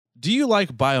Do you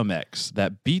like biomechs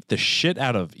that beat the shit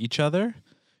out of each other?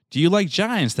 Do you like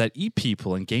giants that eat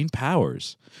people and gain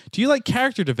powers? Do you like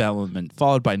character development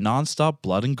followed by nonstop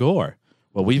blood and gore?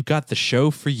 Well, we've got the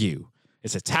show for you.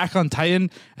 It's Attack on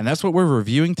Titan, and that's what we're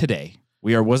reviewing today.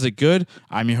 We are Was It Good?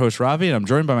 I'm your host, Ravi, and I'm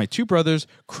joined by my two brothers,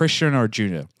 Christian and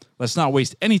Arjuna. Let's not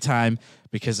waste any time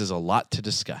because there's a lot to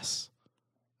discuss.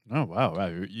 Oh, wow.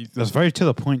 That's very to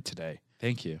the point today.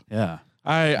 Thank you. Yeah.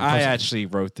 I actually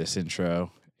wrote this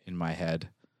intro in my head.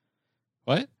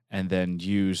 What? And then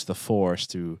used the Force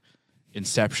to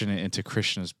inception it into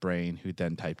Krishna's brain, who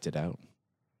then typed it out.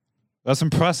 That's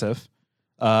impressive.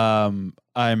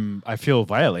 I feel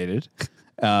violated.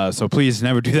 So please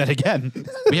never do that again.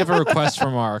 We have a request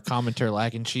from our commenter,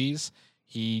 Lag and Cheese.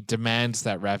 He demands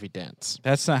that Ravi dance.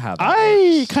 That's not how that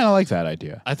I works. kind of like that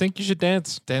idea. I think you should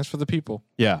dance. Dance for the people.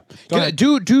 Yeah. Go ahead.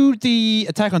 Do the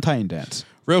Attack on Titan dance.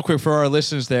 Real quick for our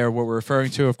listeners there, what we're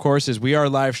referring to, of course, is we are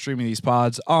live streaming these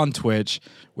pods on Twitch,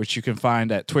 which you can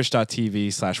find at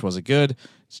twitch.tv/wasitgood.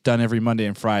 It's done every Monday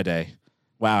and Friday.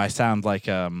 Wow, I sound like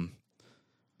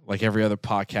every other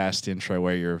podcast intro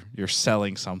where you're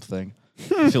selling something.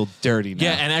 I feel dirty now.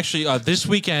 Yeah, and actually, this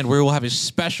weekend we will have a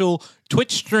special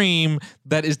Twitch stream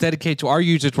that is dedicated to our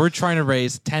users. We're trying to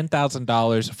raise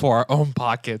 $10,000 for our own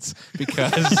pockets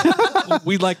because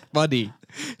we like money.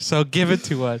 So give it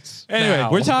to us. Anyway,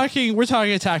 now. we're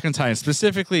talking Attack on Titan,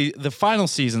 specifically the final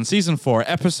season, season 4,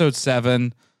 episode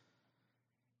 7.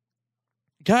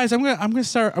 Guys, I'm gonna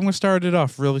start it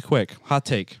off really quick. Hot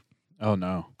take. Oh,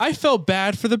 no. I felt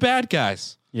bad for the bad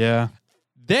guys. Yeah.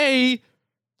 They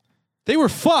were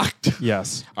fucked.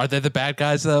 Yes. Are they the bad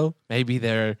guys though? Maybe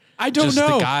they're I don't just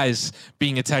know. the guys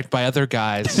being attacked by other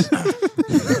guys.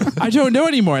 I don't know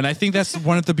anymore, and I think that's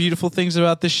one of the beautiful things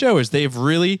about this show is they've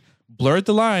really blurred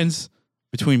the lines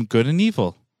between good and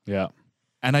evil. Yeah.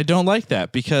 And I don't like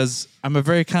that because I'm a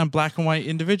very kind of black and white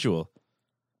individual.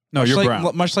 No, you're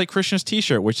brown. Much like Christian's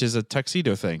t-shirt, which is a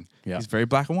tuxedo thing. Yeah. He's very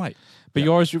black and white. But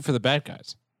you always root for the bad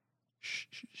guys. Shh.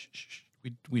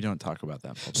 We don't talk about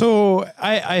that. So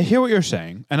I hear what you're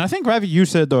saying. And I think, Ravi, you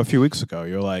said, though, a few weeks ago,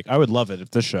 you're like, I would love it if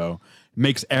this show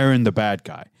makes Eren the bad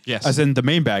guy. Yes. As in the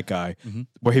main bad guy,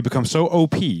 where he becomes so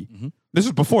OP. This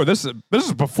is before. This is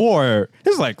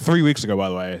like 3 weeks ago, by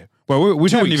the way. Well, we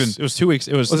haven't even. It was 2 weeks.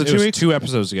 Was it 2 weeks? 2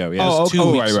 episodes ago. Yeah, Oh, it was 2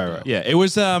 oh, weeks. right. Yeah, it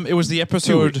was the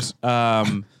episode weeks.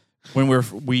 when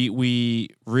we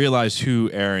realized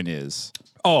who Eren is.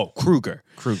 Oh, Kruger.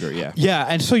 Yeah. Yeah,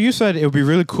 and so you said it would be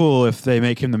really cool if they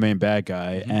make him the main bad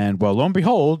guy. And, well, lo and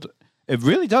behold, it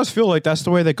really does feel like that's the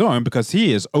way they're going because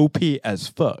he is OP as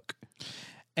fuck.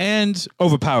 And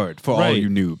Overpowered for all you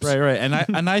noobs. Right.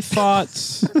 And I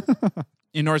thought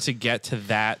in order to get to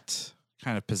that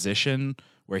kind of position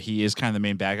where he is kind of the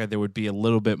main bad guy, there would be a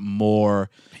little bit more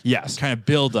Yes. kind of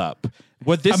build up.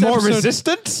 What this More episode,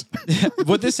 resistance?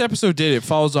 what this episode did, it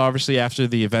follows obviously after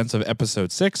the events of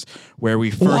episode 6, where we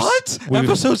first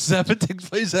Episode 7 takes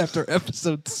place after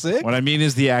episode 6? What I mean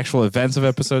is the actual events of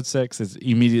episode 6 is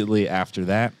immediately after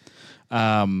that.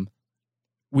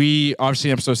 We obviously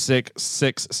in episode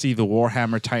 6 see the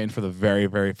Warhammer Titan for the very,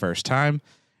 very first time.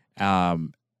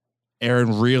 Eren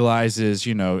realizes,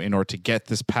 in order to get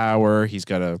this power, he's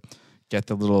got to get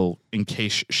the little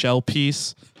encased shell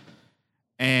piece.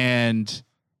 And,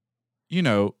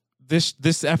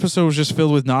 this episode was just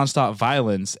filled with nonstop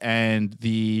violence, and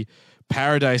the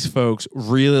Paradise folks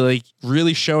really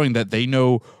showing that they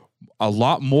know a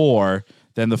lot more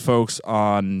than the folks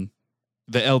on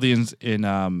the Eldians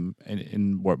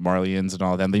in what Marleyans and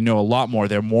all of them. They know a lot more.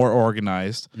 They're more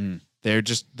organized. They're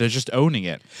just owning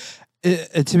it.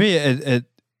 To me,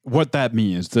 what that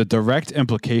means, the direct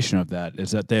implication of that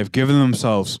is that they have given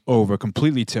themselves over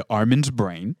completely to Armin's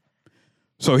brain.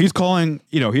 So he's calling,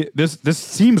 this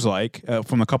seems like,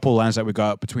 from a couple of lines that we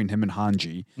got between him and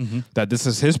Hanji, that this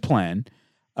is his plan.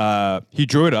 He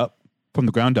drew it up from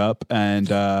the ground up,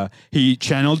 and he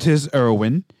channeled his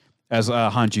Erwin, as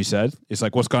Hanji said. It's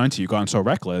like, what's gone into you? Gone so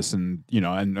reckless, and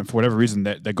and for whatever reason,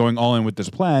 they're going all in with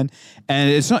this plan. And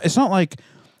it's not like,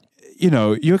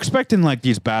 you expect in like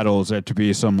these battles there to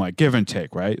be some like give and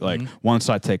take, right? Like one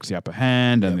side takes the upper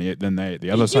hand, and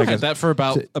the other side You had gets that for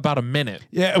about a minute.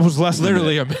 Yeah, it was less than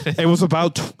Literally a minute. It was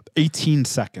about 18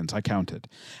 seconds. I counted.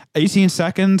 18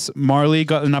 seconds, Marley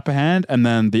got an upper hand, and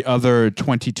then the other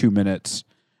 22 minutes,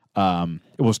 it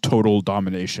was total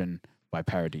domination by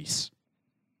Paradise.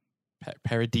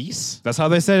 Paradise? That's how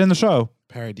they said it in the show.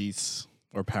 Paradise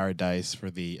or Paradise for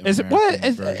the Is it American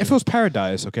what? version. If it was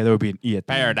Paradise, okay, there would be an E at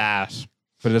the end. Paradise.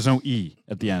 But there's no E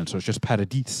at the end, so it's just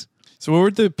Paradise. So what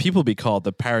would the people be called?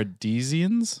 The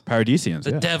Paradisians? Paradisians.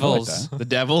 The yeah, devils. The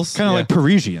devils? Kind of like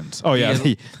Parisians. Oh yeah,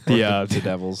 The- the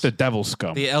devils. the devil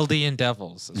scum. The Eldian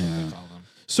devils is what they call them.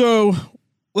 So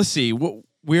let's see.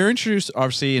 We're introduced,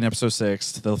 obviously, in episode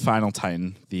 6 to the final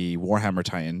Titan, the Warhammer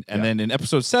Titan. And then in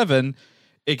episode 7,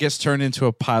 it gets turned into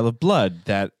a pile of blood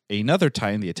that another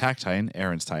Titan, the Attack Titan,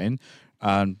 Aaron's Titan,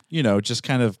 just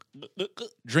kind of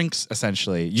drinks,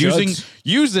 essentially,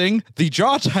 using the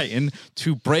Jaw Titan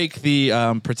to break the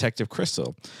protective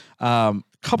crystal.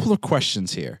 Couple of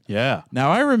questions here. Yeah.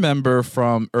 Now, I remember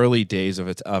from early days of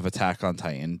Attack on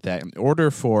Titan that in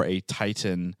order for a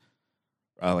Titan,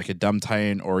 like a dumb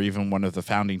Titan or even one of the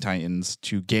founding Titans,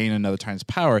 to gain another Titan's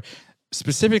power,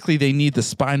 specifically, they need the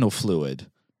spinal fluid,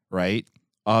 right,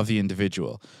 of the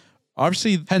individual.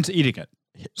 Obviously, Hence eating it.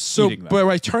 so, eating them. but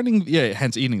by turning,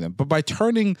 hence eating them. But by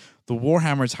turning the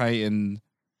Warhammer Titan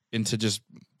into just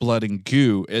blood and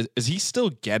goo, is he still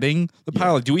getting the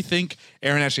power? Like, do we think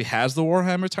Aaron actually has the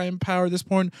Warhammer Titan power at this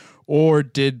point, or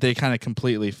did they kind of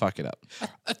completely fuck it up?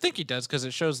 I think he does because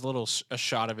it shows a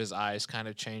shot of his eyes kind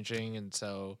of changing, and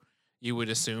so you would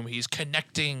assume he's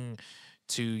connecting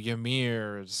to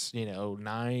Ymir's,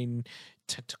 9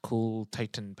 tentacle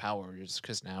Titan powers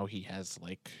because now he has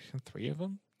like 3 of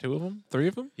them, 2 of them, 3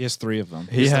 of them. He has 3 of them.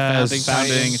 He has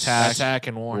founding, attack,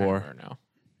 and Warhammer now.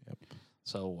 Yep.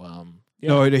 So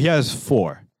No, he has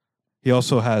 4. He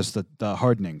also has the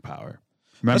hardening power.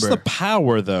 Remember, That's the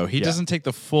power, though. He doesn't take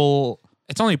the full.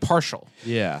 it's only partial.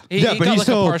 Yeah. He Yeah, but got he's like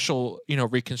still- a partial,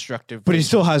 reconstructive. but he version.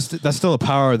 still has. That's still a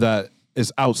power that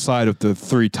is outside of the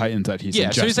 3 Titans that he's so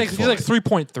he's ingested like fully.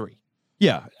 3.3.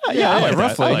 Yeah, I like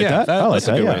roughly. That. I like yeah, that. I like that's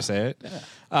a that. good Yeah. way to say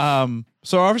it.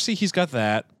 So obviously he's got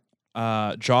that.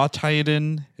 Jaw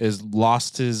Titan is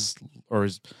lost his, or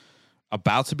is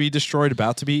about to be destroyed,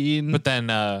 about to be eaten. But then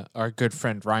our good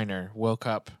friend Reiner woke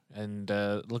up and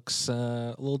looks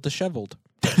a little disheveled.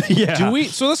 Yeah. do we?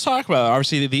 So let's talk about it.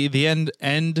 Obviously the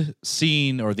end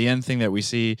scene, or the end thing that we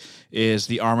see, is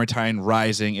the Armor Titan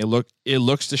rising. It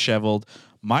looks disheveled.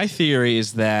 My theory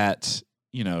is that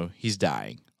he's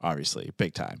dying. Obviously,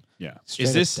 big time. Yeah.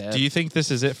 Is this? Do you think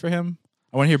this is it for him?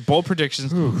 I want to hear bold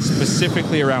predictions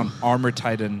specifically around Armor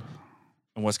Titan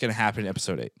and what's going to happen in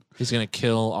episode 8. He's gonna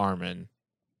kill Armin.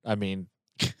 I mean,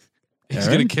 he's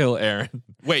Aaron? gonna kill Aaron.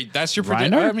 Wait, that's your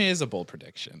prediction? Reiner? I mean, it's a bold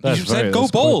prediction. That's You said go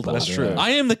that's bold. quite That's bold, true. yeah.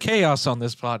 I am the chaos on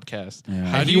this podcast. Yeah. And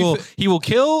How do he you will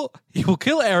thi- he will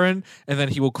kill Aaron, and then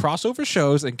he will cross over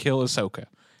shows and kill Ahsoka.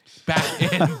 Back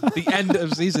in the end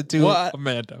of season 2 What? of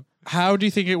Mando. How do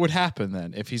you think it would happen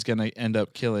then if he's going to end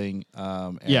up killing?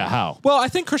 Aaron? Yeah. How? Well, I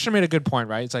think Christian made a good point,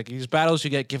 right? It's like these battles you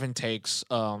get give and takes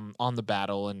on the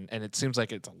battle, and it seems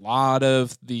like it's a lot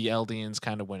of the Eldians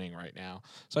kind of winning right now.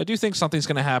 So I do think something's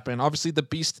going to happen. Obviously, the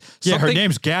Beast. Yeah. Her something-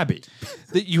 name's Gabby.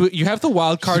 You have the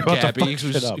wild card She's about to Gabby,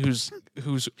 fuck shit up.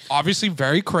 who's obviously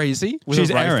very crazy with She's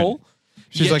a rifle.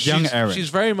 She's like young Aaron. She's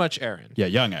very much Aaron. Yeah,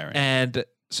 young Aaron. And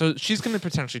so she's going to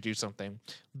potentially do something.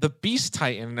 The Beast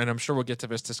Titan, and I'm sure we'll get to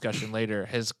this discussion later,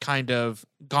 has kind of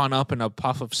gone up in a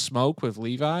puff of smoke with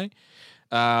Levi.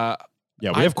 yeah,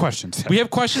 we have questions. We have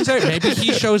questions there. Maybe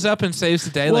he shows up and saves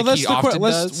the day like he often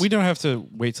does. We don't have to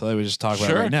wait till we just talk about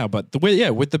it Sure. right now. But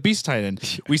with the Beast Titan,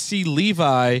 we see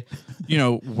Levi,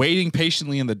 waiting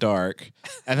patiently in the dark,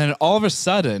 and then all of a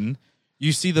sudden,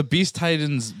 you see the Beast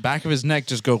Titan's back of his neck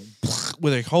just go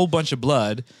with a whole bunch of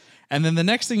blood, and then the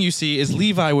next thing you see is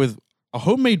Levi with a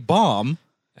homemade bomb.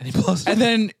 and he blows And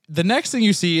then the next thing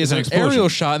you see is an an explosion. aerial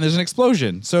shot, and there's an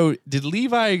explosion. So did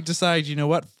Levi decide, you know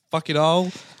what, fuck it all?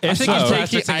 I think he's so-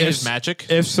 practicing his magic.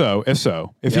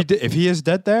 If he is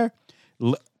dead there,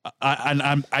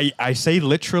 I say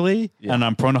literally, and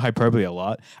I'm prone to hyperbole a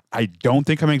lot. I don't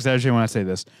think I'm exaggerating when I say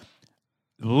this.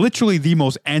 Literally the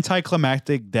most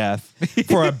anticlimactic death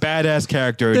for a badass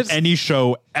character in There's- any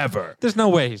show ever. There's no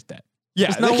way he's dead. Yeah,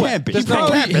 There's no there way. can't be. There's There no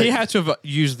way. can't be. He had to have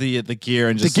used the gear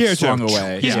and just gear swung to-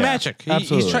 away. He's Yeah. magic.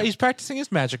 Absolutely. He's practicing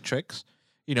his magic tricks.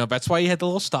 That's why he had the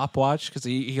little stopwatch because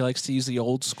he likes to use the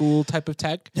old school type of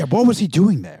tech. Yeah, what was he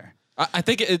doing there? I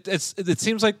think it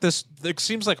seems like this. It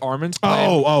seems like Armin's plan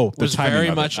The was timing very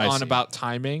of it. much I on see. about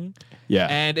timing. Yeah,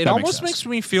 And it that almost sense. makes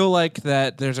me feel like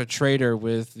that there's a traitor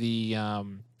with the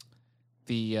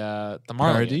Marlians.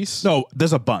 Paradise? No,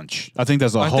 there's a bunch. I think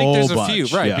there's a I whole think there's a bunch.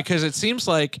 few, right? Yeah. Because it seems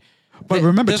like. But th-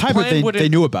 remember, this Tybert, plan they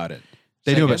wouldn't- knew about it.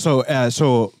 They Say knew again? about it.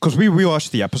 So because we rewatched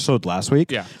the episode last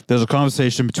week. Yeah. There's a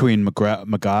conversation between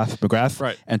McGrath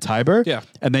Right. and Tybert. Yeah.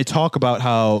 And they talk about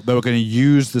how they were going to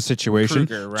use the situation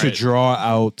Kruger, to right. draw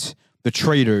out the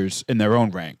traitors in their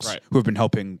own ranks Right. who have been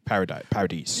helping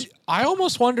Paradise. I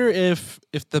almost wonder if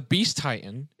the Beast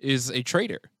Titan is a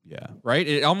traitor. Yeah. right?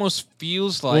 It almost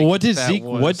feels like Well, what did that Zeke?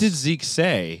 was- What did Zeke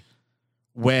say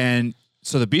when?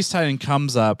 So the Beast Titan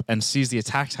comes up and sees the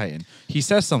Attack Titan. He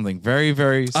says something very,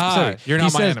 very specific. you're He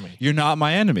not my says, enemy. You're not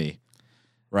my enemy,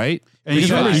 right? And he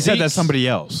Levi. said that's Zeke's- somebody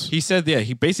else. He said, yeah.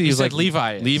 He basically was said like,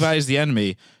 Levi is. Levi is the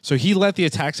enemy. So he let the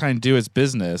Attack Titan do its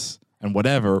business and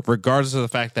whatever, regardless of the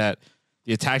fact that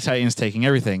the Attack Titan is taking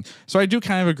everything. So I do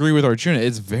kind of agree with Arjuna.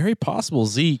 It's very possible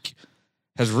Zeke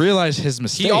has realized his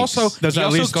mistakes. He also There's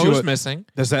at least goes two- missing.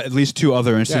 There's at least 2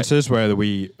 other instances where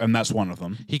and that's one of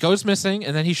them. He goes missing,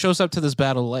 and then he shows up to this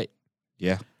battle late.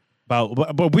 yeah.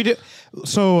 But we did.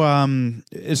 So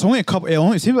it's only a couple.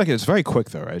 It seems like it's very quick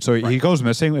though, right? So he goes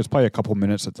missing. It's probably a couple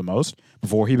minutes at the most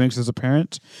before he makes his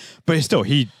appearance. But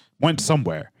he went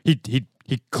somewhere. He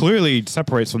clearly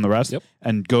separates from the rest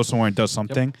and goes somewhere and does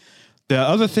something. The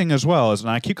other thing as well is, and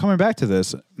I keep coming back to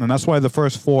this, and that's why the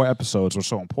first 4 episodes were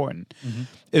so important,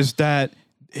 is that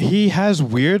he has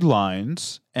weird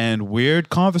lines and weird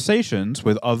conversations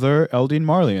with other Eldian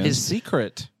Marlians. His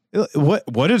secret.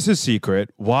 What is his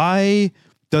secret? Why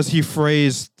does he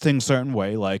phrase things certain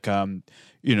way? Like,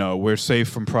 we're safe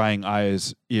from prying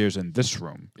eyes, ears in this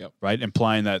room, right?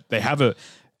 Implying that they have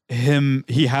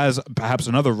he has perhaps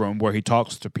another room where he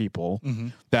talks to people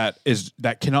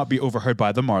that cannot be overheard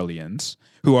by the Marlians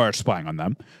who are spying on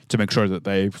them to make sure that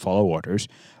they follow orders.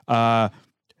 I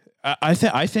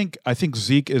think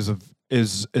Zeke is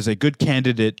a good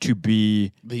candidate to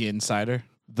be The insider.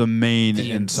 the main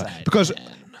insight, because it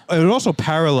would also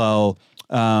parallel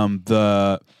when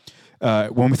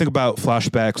we think about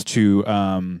flashbacks to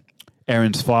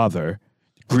Aaron's father,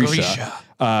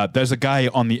 Grisha. There's a guy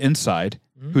on the inside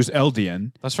who's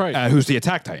Eldian. That's right. Who's the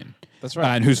Attack Titan. That's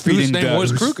right. And who's feeding Whose name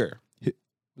was who's- Kruger.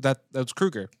 That was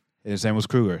Kruger. His name was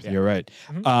Kruger. You're right.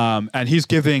 And he's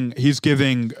giving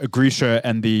Grisha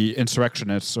and the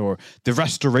insurrectionists or the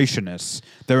restorationists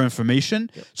their information.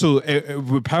 So it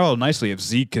would parallel nicely if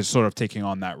Zeke is sort of taking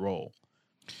on that role.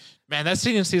 Man, that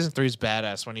scene in season 3 is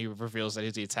badass when he reveals that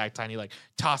he's the Attack Titan. He like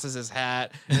tosses his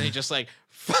hat and then he just like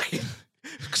fucking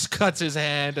cuts his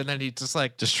hand and then he just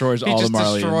like Destroys he all the just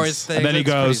Marlians. destroys things. And then he It's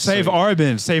pretty goes, save sweet.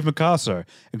 Armin, save Makassar.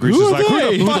 And Grisha's like,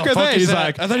 who the fuck are they? He's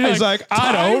like, And then you're he's like, I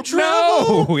time don't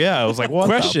travel? know. Yeah, I was like, what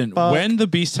Question: the fuck? when the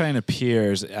Beast Titan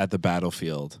appears at the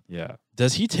battlefield, Yeah.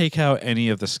 does he take out any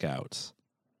of the scouts?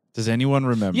 Does anyone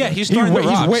remember? Yeah, he's throwing the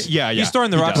rocks. He's throwing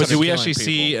the he rocks. does. But do we killing actually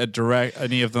see people.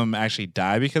 any of them actually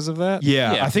die because of that?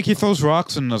 Yeah, Yeah. I think he throws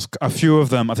rocks, and there's a few of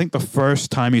them. I think the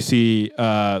first time you see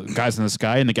guys in the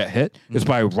sky and they get hit is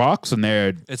by rocks, and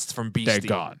they're It's from Beastie.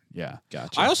 gone. Yeah,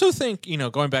 Gotcha. I also think,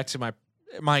 going back to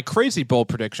my crazy bold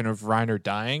prediction of Reiner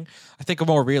dying, I think a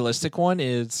more realistic one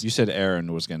is you said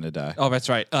Aaron was going to die. oh, that's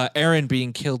right. Aaron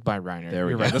being killed by Reiner. There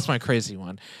we You're go. right. That's my crazy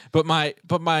one. But my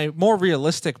more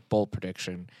realistic bold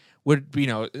prediction would be,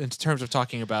 in terms of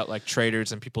talking about like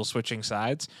traitors and people switching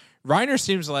sides, Reiner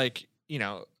seems like,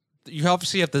 you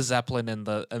obviously have the Zeppelin and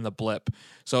the blip.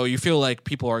 So you feel like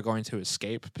people are going to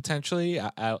escape potentially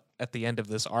out at the end of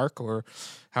this arc or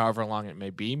however long it may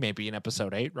be, maybe in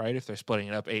episode 8, right? If they're splitting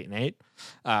it up 8 and 8.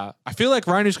 I feel like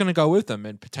Reiner's going to go with them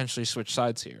and potentially switch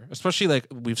sides here, especially like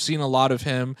we've seen a lot of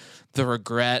him, the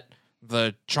regret,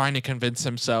 the trying to convince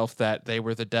himself that they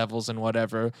were the devils and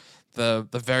whatever, the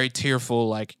very tearful,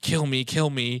 like, kill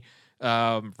me,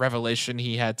 revelation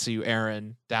he had to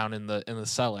Aaron down in the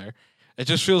cellar. It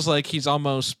just feels like he's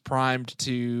almost primed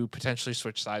to potentially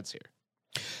switch sides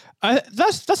here.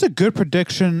 that's a good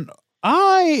prediction.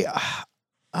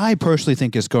 I personally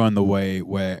think it's going the way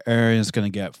where Aaron's going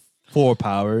to get 5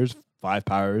 powers,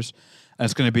 and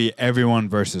it's going to be everyone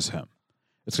versus him.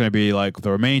 It's going to be like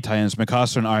the remaining Titans.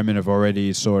 Mikasa and Armin have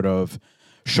already sort of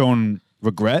shown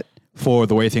regret for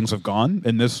the way things have gone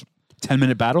in this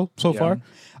 10-minute battle so far,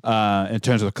 in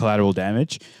terms of collateral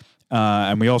damage.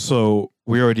 And we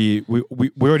already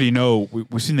know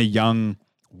we've seen the young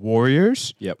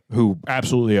warriors, who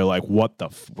absolutely are like what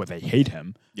they hate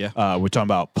him. Yeah. We're talking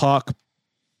about Puck,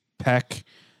 Peck,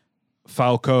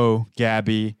 Falco,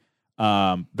 Gabby. They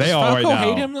all right Falco now.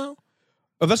 hate him though?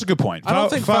 Oh, that's a good point. I don't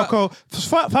think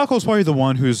Falco's probably the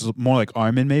one who's more like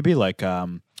Armin, maybe. Like,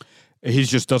 he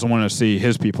just doesn't want to see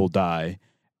his people die,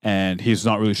 and he's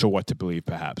not really sure what to believe,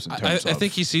 perhaps. In terms I of,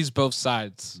 think he sees both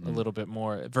sides a little bit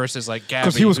more versus like Gabby.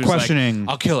 because he was who's like, questioning.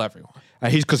 I'll kill everyone.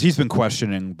 He's been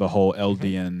questioning the whole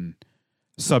Eldian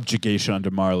subjugation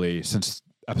under Marley since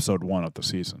episode 1 of the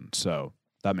season. So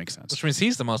that makes sense. Which means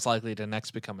he's the most likely to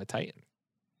next become a Titan.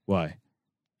 Why?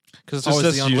 Because it's Oh, always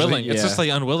it's the just usually- unwilling. It's just yeah. the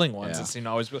unwilling ones. Yeah. It's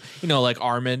always like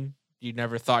Armin. You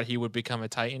never thought he would become a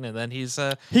Titan, and then he's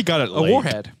He got it a late.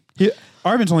 warhead.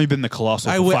 Armin's only been the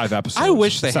Colossal for 5 episodes. I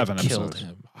wish they 7 had killed episodes.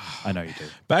 him. I know you do.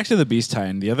 Back to the Beast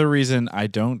Titan. The other reason I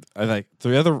like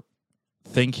the other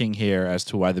thinking here as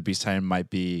to why the Beast Titan might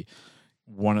be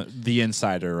one of the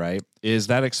insider, right, is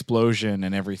that explosion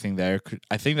and everything there.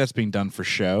 I think that's being done for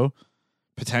show,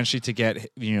 potentially to get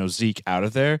Zeke out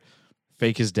of there,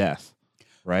 fake his death,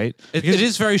 right? It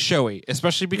is very showy,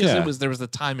 especially because Yeah. there was the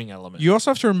timing element. You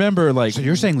also have to remember, like, So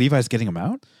you're saying Levi's getting him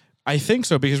out? I think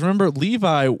so, because remember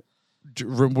Levi,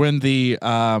 when the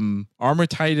Armor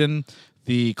Titan,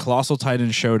 the Colossal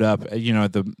Titan showed up,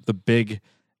 the big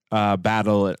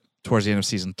battle towards the end of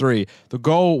season 3, the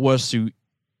goal was to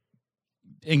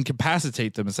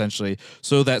incapacitate them essentially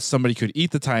so that somebody could eat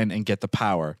the Titan and get the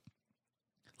power.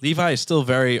 Levi is still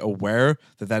very aware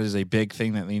that that is a big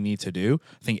thing that they need to do.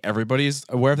 I think everybody's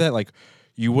aware of that. Like,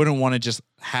 you wouldn't want to just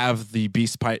have the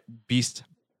Beast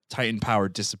Titan power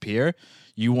disappear.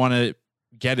 You want to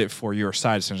get it for your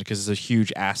side essentially because it's a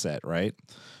huge asset, right?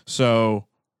 So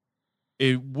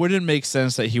it wouldn't make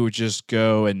sense that he would just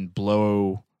go and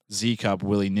blow Zeke up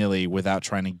willy-nilly without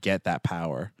trying to get that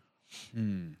power.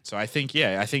 So I think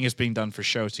it's being done for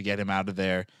show to get him out of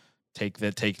there, take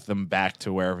them back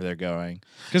to wherever they're going.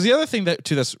 Because the other thing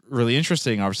that's really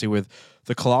interesting, obviously, with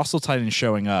the Colossal Titan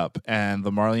showing up and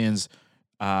the Marlians,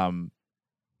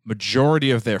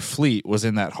 majority of their fleet was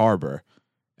in that harbor,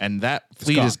 and that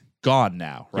fleet is gone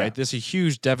now, right? Yeah. This is a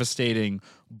huge, devastating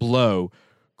blow.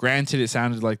 Granted, it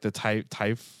sounded like the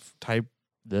Tibers.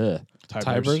 The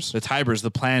Tibers.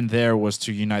 The plan there was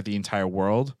to unite the entire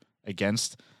world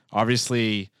against.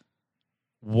 Obviously,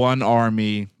 one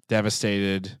army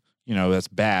devastated, that's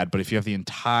bad. But if you have the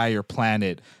entire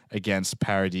planet against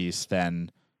Paradis,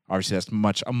 then obviously that's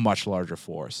a much larger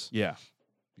force. Yeah.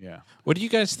 What do you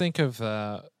guys think of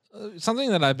something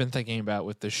that I've been thinking about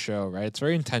with this show, right? It's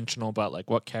very intentional about like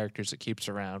what characters it keeps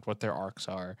around, what their arcs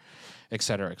are, et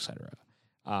cetera, et cetera.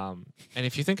 And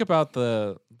if you think about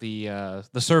the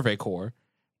Survey Corps,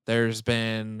 there's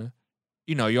been,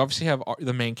 you obviously have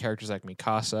the main characters like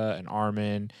Mikasa and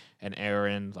Armin and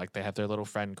Eren, like they have their little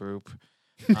friend group.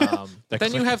 But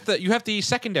then you have the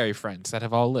secondary friends that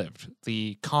have all lived,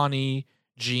 the Connie,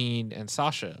 Jean, and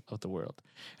Sasha of the world.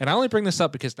 And I only bring this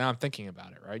up because now I'm thinking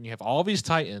about it, right? And you have all these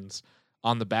Titans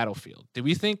on the battlefield. Do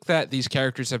we think that these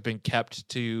characters have been kept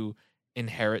to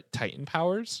inherit Titan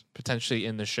powers potentially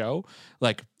in the show?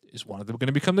 Like, is one of them going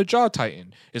to become the Jaw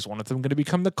Titan? Is one of them going to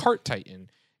become the Cart Titan?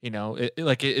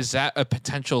 Is that a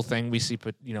potential thing we see,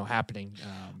 happening?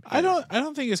 I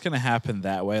don't think it's going to happen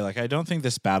that way. Like, I don't think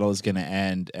this battle is going to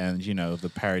end and,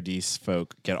 the Paradis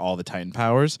folk get all the Titan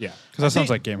powers. Yeah. Because that sounds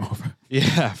like game over.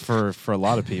 Yeah, for a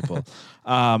lot of people.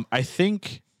 I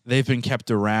think they've been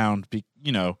kept around, I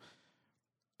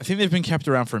think they've been kept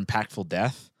around for impactful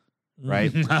death,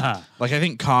 right? Like, I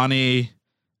think Connie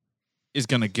is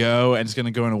going to go, and it's going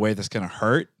to go in a way that's going to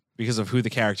hurt because of who the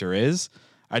character is.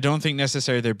 I don't think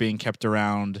necessarily they're being kept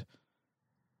around,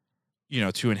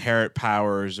 to inherit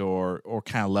powers or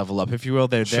kind of level up, if you will.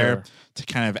 They're there to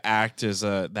kind of act as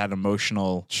that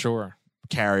emotional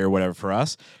carrier or whatever for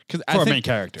us. For our main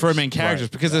characters. Right.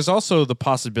 Because there's also the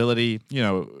possibility,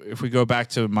 if we go back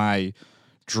to my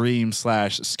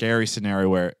dream/scary scenario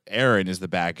where Eren is the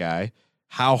bad guy,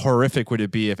 how horrific would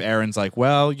it be if Eren's like,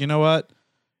 well, you know what?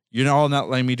 You're all not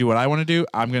letting me do what I want to do.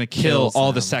 I'm going to kill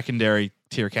all the secondary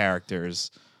tier characters.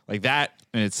 Like, that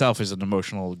in itself is an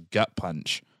emotional gut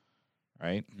punch,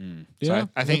 right? Yeah, so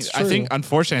I think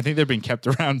unfortunately, I think they're being kept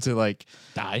around to like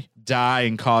die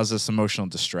and cause us emotional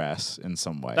distress in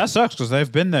some way. That sucks because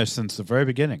they've been there since the very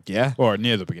beginning. Yeah, or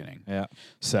near the beginning. Yeah.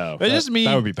 So that doesn't mean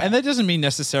that would be bad. And that doesn't mean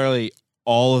necessarily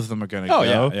all of them are going to go.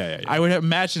 Yeah. I would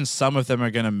imagine some of them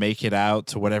are going to make it out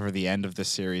to whatever the end of the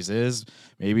series is.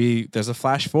 Maybe there's a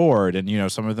flash forward,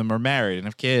 and some of them are married and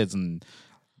have kids, and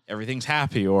everything's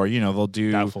happy, or they'll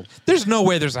do. Doubtful. There's no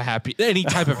way there's any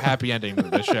type of happy ending to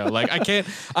the show. Like,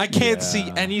 I can't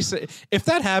see any. If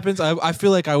that happens, I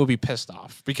feel like I would be pissed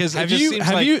off because Have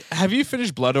you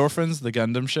finished Blood Orphans, the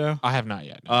Gundam show? I have not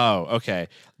yet. No. Oh, okay.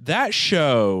 That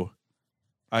show,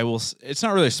 it's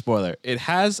not really a spoiler. It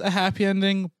has a happy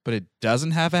ending, but it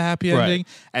doesn't have a happy ending,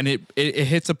 and it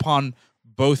hits upon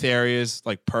both areas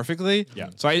like perfectly. Yeah.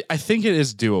 So I think it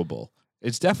is doable.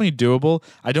 It's definitely doable.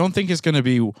 I don't think it's going to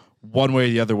be one way or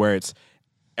the other where it's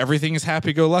everything is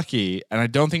happy-go-lucky, and I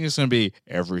don't think it's going to be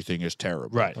everything is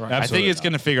terrible. Right. I think it's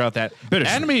going to figure out that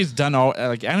anime is done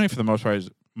anime for the most part.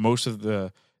 Most of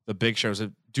the big shows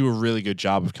that do a really good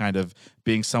job of kind of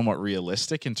being somewhat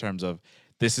realistic in terms of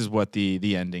this is what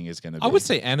the ending is going to be. I would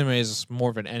say anime is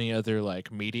more than any other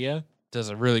like media does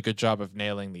a really good job of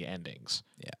nailing the endings.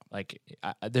 Yeah. Like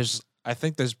I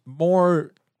think there's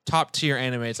more top tier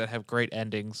animes that have great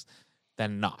endings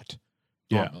than not.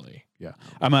 Yeah. normally. Yeah,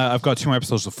 I've got 2 more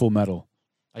episodes of Full Metal,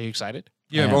 Are you excited?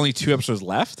 You have Yeah. only 2 episodes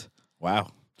left.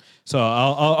 Wow. so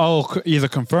I'll either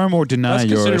confirm or deny That's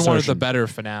your considered one of the assertion. better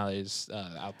finales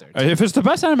out there. If it's the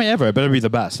best anime ever, it better be the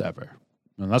best ever,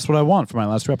 and that's what I want for my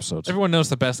last 2 episodes. Everyone knows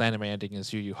the best anime ending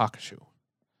is Yu Yu Hakusho.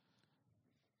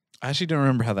 I actually don't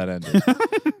remember how that ended.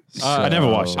 I never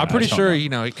watched it. I'm pretty I don't sure,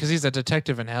 know. because he's a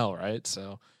detective in hell, right?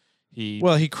 So he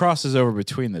Well, he crosses over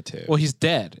between the two. well, he's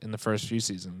dead in the first few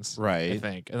seasons, I Right.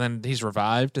 think, and then he's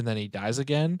revived, and then he dies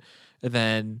again, and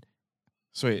then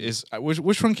So wait, is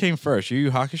which one came first, Yu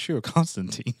Yu Hakusho or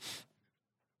Constantine?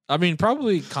 I mean,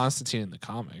 probably Constantine in the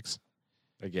comics.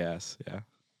 I guess. Yeah.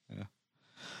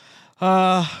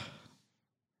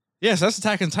 Yes, that's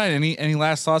Attack on Titan. Any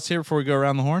last thoughts here before we go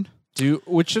around the horn?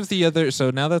 Which of the other? So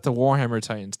now that the Warhammer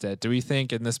Titan's dead, do we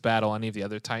think in this battle any of the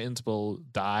other Titans will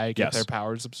die, get Yes. their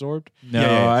powers absorbed? No,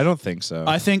 Yeah. I don't think so.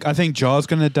 I think Jaw's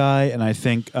gonna die, and I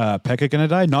think Pekka gonna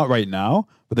die. Not right now,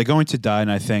 but they're going to die,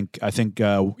 and I think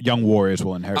young warriors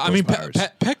will inherit. I those mean, powers.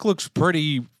 Peck looks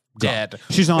pretty dead.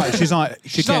 She's not. She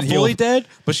She's can't not heal. fully dead,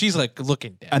 but she's like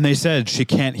looking dead. And they said she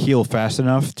can't heal fast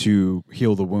enough to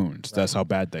heal the wounds. That's how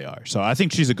bad they are. So I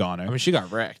think she's a goner. I mean, she got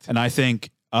wrecked. And I think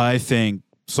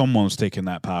someone's taking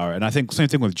that power. And I think same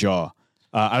thing with Jaw.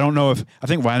 I don't know if I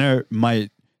think Reiner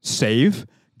might save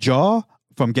Jaw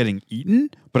from getting eaten,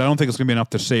 but I don't think it's gonna be enough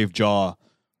to save Jaw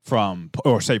from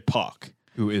or save Puck,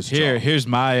 who is Jaw. here's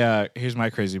my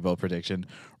crazy bold prediction.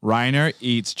 Reiner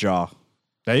eats Jaw.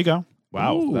 There you go.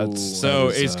 Wow, Ooh. So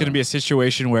it's going to be a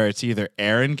situation where it's either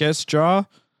Aaron gets Jaw,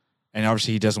 and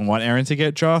obviously he doesn't want Aaron to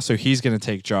get Jaw, so he's going to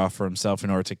take Jaw for himself in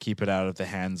order to keep it out of the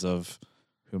hands of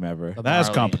whomever. That's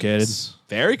Marlians. complicated.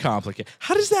 Very complicated.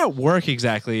 How does that work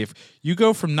exactly? If you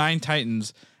go from 9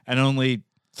 Titans and only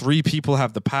 3 people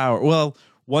have the power, well,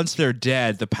 once they're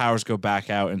dead, the powers go back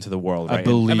out into the world. I Right?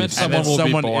 believe And then so. someone will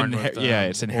someone be born inher- with them, yeah,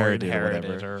 it's or inherited or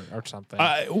whatever. or something.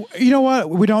 You know what?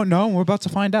 We don't know. We're about to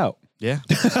find out. Yeah.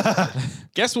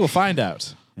 Guess we'll find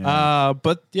out. Yeah.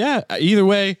 But yeah, either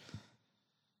way,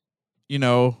 I'm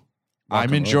Rock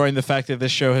and roll. enjoying the fact that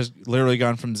this show has literally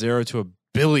gone from 0 to 1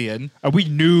 billion. We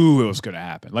knew it was going to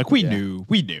happen. Like we Yeah. knew.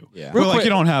 Yeah. But Real like quick-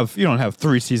 you don't have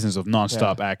 3 seasons of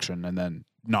nonstop action and then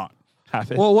not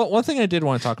have it. Well, one thing I did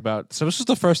want to talk about. So this was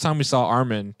the first time we saw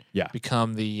Armin Yeah.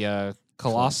 become the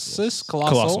Colossus,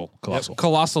 Colossal. Yep,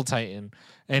 Colossal Titan,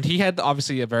 and he had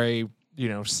obviously a very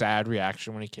sad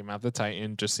reaction when he came out of the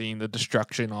Titan, just seeing the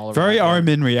destruction all around. Very him.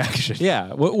 Armin reaction.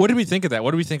 Yeah. What did we think of that? What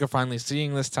do we think of finally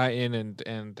seeing this Titan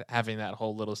and having that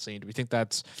whole little scene? How do we think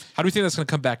that's going to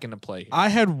come back into play? I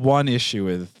had one issue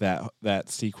with that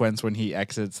sequence when he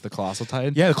exits the Colossal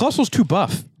Titan. Yeah, the Colossal's too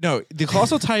buff. No, the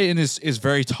Colossal Titan is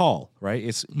very tall, right?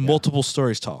 It's multiple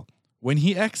stories tall. When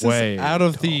he exits Way out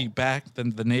of the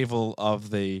navel of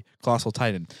the Colossal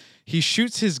Titan, he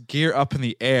shoots his gear up in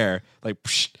the air, like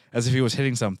psh, as if he was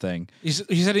hitting something. He's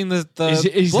hitting the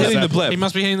He's blimp. hitting the blimp. He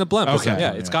must be hitting the blimp. Okay.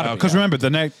 Yeah, it's got to be. Because remember, the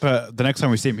next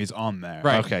time we see him, he's on there.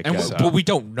 Right. Okay, And good. but we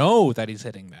don't know that he's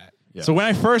hitting that. Yeah. So when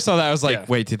I first saw that, I was like, Yeah.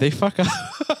 "Wait, did they fuck up?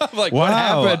 Like,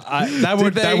 Wow. what happened? That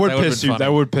would That would've piss been you. funny.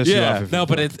 That would piss you Yeah. off. If No, you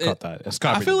but don't it- cut that. It's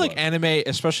gotta I be feel the like blood. anime,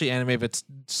 especially anime that's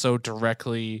so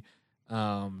directly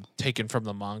taken from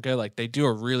the manga, like they do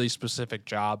a really specific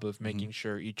job of making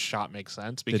sure each shot makes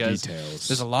sense because details.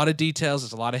 there's a lot of details,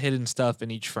 there's a lot of hidden stuff in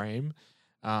each frame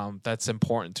that's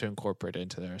important to incorporate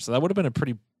into there. So that would have been a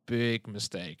pretty big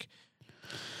mistake.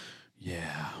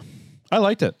 Yeah, I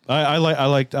liked it. I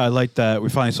liked that we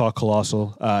finally saw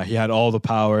Colossal. He had all the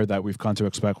power that we've come to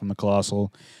expect from the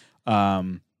Colossal.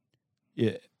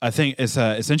 I think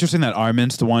it's interesting that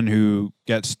Armin's the one who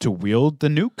gets to wield the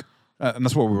nuke, and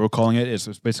that's what we were calling it. It's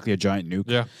basically a giant nuke.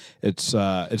 Yeah. It's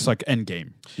like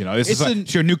Endgame. This It's is like, an-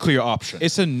 it's your nuclear option.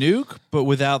 It's a nuke, but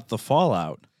without the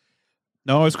fallout."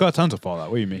 No, it's got tons of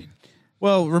fallout. What do you mean?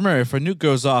 Well, remember, if a nuke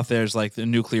goes off, there's like the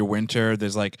nuclear winter.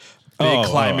 There's like big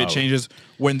climate changes.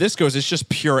 When this goes, it's just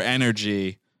pure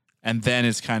energy, and then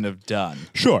it's kind of done.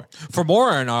 Sure. For more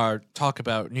on our talk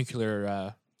about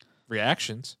nuclear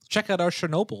reactions, check out our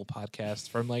Chernobyl podcast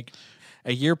from like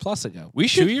a year plus ago. We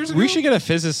should 2 years ago. we should get a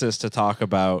physicist to talk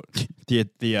about The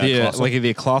Colossal. like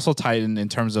the Colossal Titan in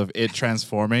terms of it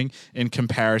transforming in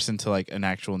comparison to like an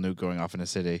actual nuke going off in a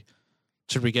city.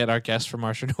 Should we get our guest from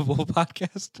our Chernobyl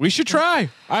podcast? We should try.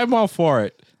 I'm all for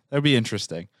it. That'd be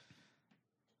interesting.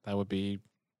 That would be,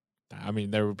 I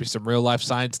mean, there would be some real life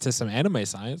science to some anime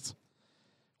science.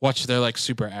 Watch, they're like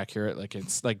super accurate. Like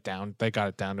it's like down, they got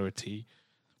it down to a T.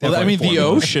 They Well, have, I like, mean, the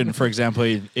formula. ocean, for example,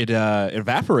 it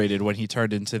evaporated when he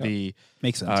turned into the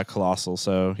Makes sense. Colossal.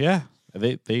 So yeah,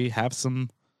 they have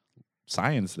some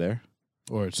science there.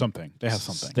 Or something. They have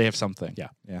something. They have something. Yeah.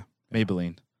 Yeah.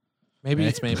 Maybelline. Maybe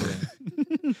it's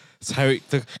Maybelline. So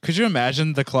could you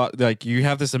imagine the clock? Like you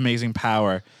have this amazing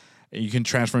power, and you can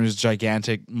transform this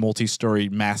gigantic, multi-story,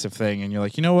 massive thing, and you're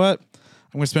like, you know what?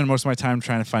 I'm gonna spend most of my time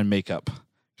trying to find makeup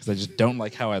because I just don't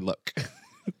like how I look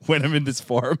when I'm in this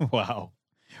form. Wow.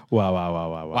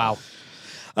 Wow.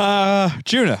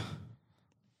 Juna,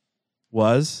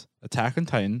 was Attack on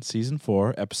Titan season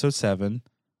 4, episode 7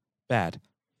 bad?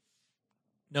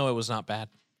 No, it was not bad.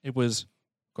 It was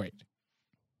great.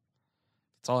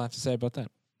 That's all I have to say about that.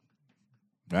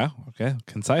 Wow. Okay.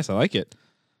 Concise. I like it.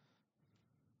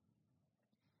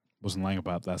 Wasn't lying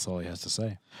about that's all he has to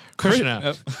say.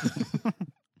 Krishna.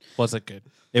 Was it good?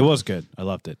 It was good. I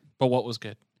loved it. But what was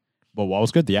good? But what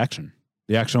was good? The action.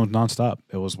 The action was nonstop.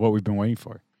 It was what we've been waiting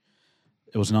for.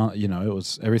 It was not, it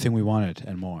was everything we wanted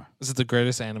and more. Is it the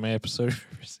greatest anime episode you've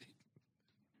ever seen?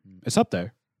 It's up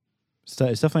there. It's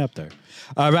definitely up there.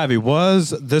 Ravi,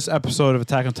 was this episode of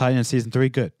Attack on Titan season 3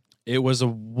 good? It was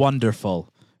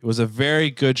it was a very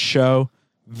good show,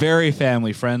 very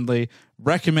family friendly.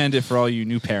 Recommend it for all you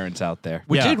new parents out there.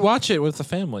 We did watch it with the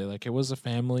family. Like, it was a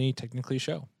family, technically,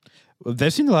 show.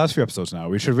 They've seen the last few episodes now.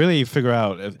 We should really figure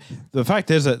out. The fact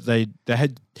is that they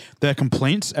had their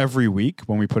complaints every week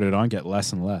when we put it on get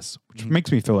less and less, which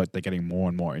makes me feel like they're getting more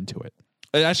and more into it.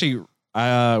 Actually,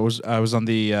 I was on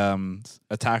the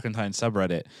Attack on Titan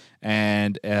subreddit,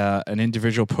 and an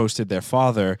individual posted their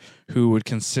father who would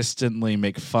consistently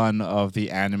make fun of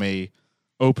the anime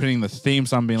opening the theme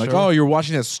song, being like, "Oh, you're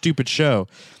watching that stupid show."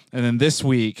 And then this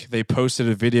week they posted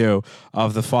a video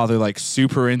of the father like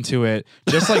super into it,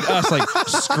 just like us, like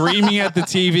screaming at the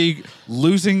TV,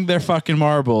 losing their fucking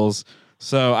marbles.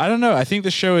 So I don't know. I think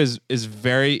the show is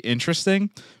very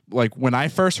interesting. Like when I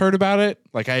first heard about it,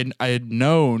 like I had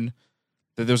known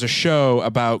that there was a show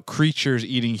about creatures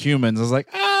eating humans. I was like,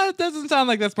 it doesn't sound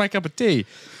like that's my cup of tea.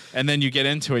 And then you get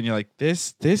into it and you're like,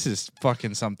 this is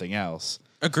fucking something else.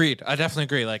 Agreed. I definitely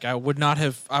agree. Like, I would not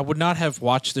have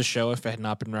watched the show if it had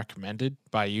not been recommended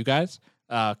by you guys.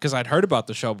 Because I'd heard about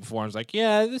the show before. I was like,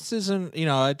 yeah, this isn't,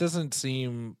 it doesn't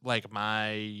seem like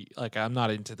I'm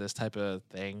not into this type of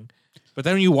thing. But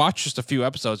then you watch just a few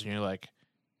episodes and you're like,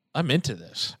 I'm into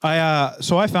this.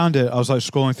 So I found it. I was like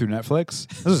scrolling through Netflix.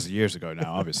 This is years ago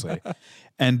now, obviously,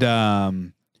 and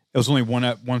it was only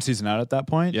one season out at that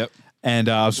point. Yep. And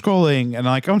I was scrolling, and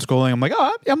I'm scrolling. I'm like,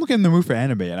 I'm looking in the mood for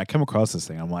anime, and I come across this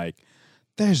thing. I'm like,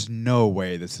 there's no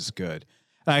way this is good.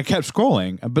 And I kept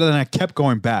scrolling, but then I kept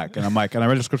going back, and I'm like, and I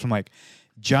read the description. I'm like,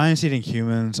 giants eating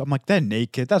humans. I'm like, they're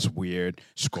naked. That's weird.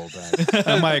 Scroll back. And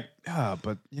I'm like,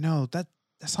 but that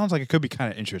sounds like it could be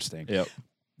kind of interesting. Yep.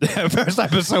 The first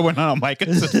episode went on. I'm like,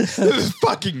 this is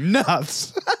fucking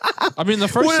nuts. I mean, the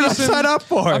first What did I season. sign up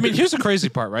for? I mean, here's the crazy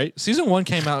part, right? Season 1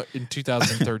 came out in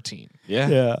 2013.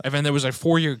 Yeah. And then there was a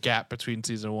 4-year gap between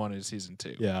season 1 and season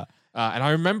 2. Yeah. And I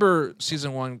remember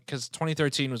season 1 because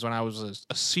 2013 was when I was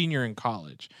a senior in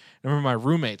college. I remember my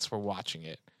roommates were watching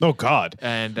it. Oh God.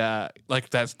 And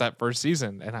that's that first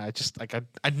season. And I just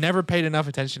I'd never paid enough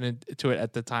attention to it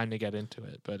at the time to get into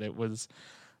it. But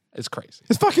it's crazy.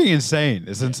 It's fucking insane.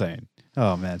 It's insane.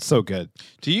 Oh man, it's so good.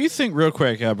 Do you think, real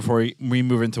quick, before we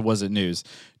move into Was It News,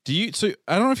 so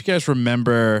I don't know if you guys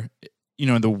remember,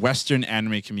 in the Western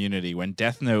anime community, when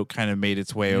Death Note kind of made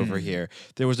its way over here,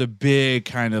 there was a big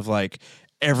kind of like,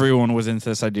 everyone was into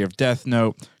this idea of Death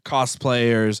Note,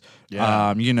 cosplayers,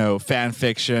 fan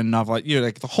fiction, novel,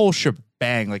 like the whole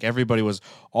shebang, like everybody was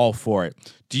all for it.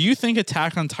 Do you think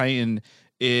Attack on Titan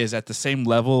is at the same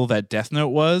level that Death Note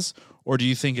was, or do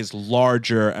you think it's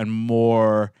larger and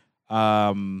more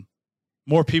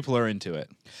people are into it?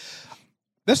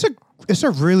 It's a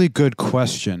really good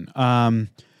question.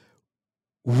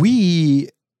 We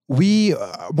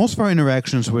most of our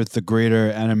interactions with the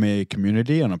greater anime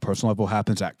community on a personal level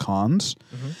happens at cons.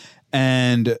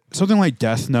 And something like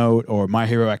Death Note or My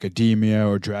Hero Academia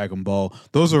or Dragon Ball,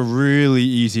 those are really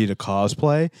easy to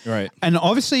cosplay. Right. And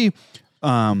obviously,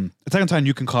 Attack on Titan,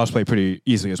 you can cosplay pretty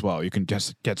easily as well. You can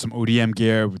just get some ODM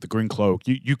gear with the green cloak.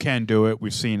 You can do it.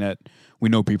 We've seen it. We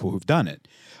know people who've done it.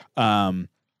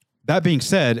 That being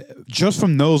said, just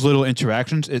from those little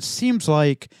interactions, it seems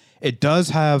like it does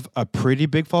have a pretty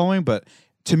big following, but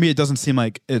to me, it doesn't seem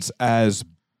like it's as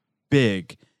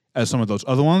big as some of those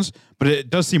other ones, but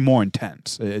it does seem more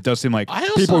intense. It does seem like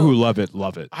people who love it.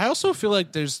 I also feel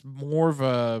like there's more of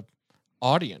a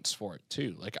audience for it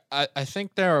too. Like I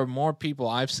think there are more people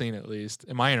I've seen, at least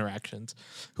in my interactions,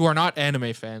 who are not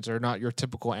anime fans or not your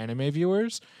typical anime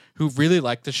viewers, who really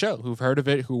like the show, who've heard of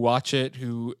it, who watch it,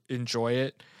 who enjoy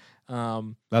it.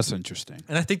 That's interesting.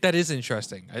 And I think that is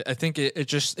interesting. I think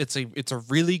it's a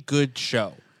really good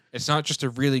show. It's not just a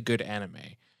really good anime.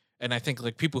 And I think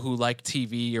like people who like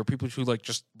TV or people who like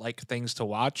just like things to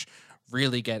watch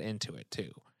really get into it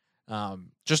too.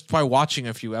 Just by watching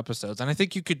a few episodes. And I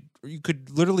think you could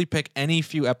literally pick any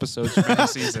few episodes from any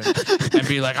season and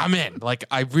be like, I'm in. Like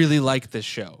I really like this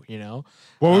show, you know?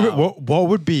 What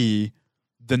would be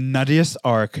the nuttiest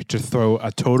arc to throw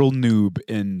a total noob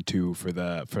into for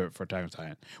Attack on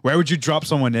Titan? Where would you drop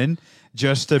someone in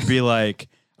just to be like,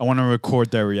 I want to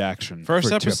record their reaction? First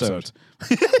for 2 episode.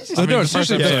 episodes? So no,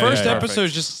 seriously, episode. the first Yeah. episode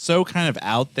is just so kind of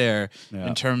out there Yeah.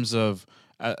 in terms of,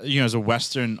 as a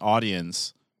Western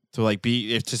audience to like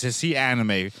be to see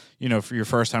anime, for your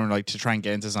first time, or like to try and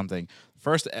get into something.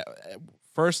 First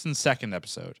and second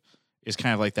episode is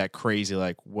kind of like that crazy,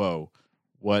 like, whoa,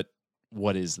 what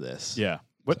is this? Yeah.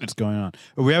 What is going on?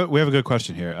 We have a good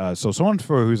question here. So someone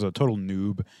who's a total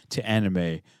noob to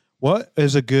anime, what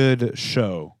is a good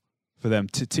show for them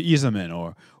to ease them in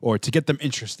or to get them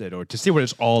interested or to see what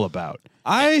it's all about?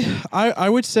 I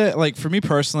would say, like, for me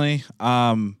personally,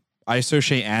 I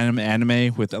associate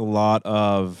anime with a lot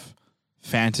of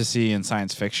fantasy and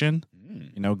science fiction.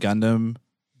 Gundam,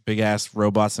 big ass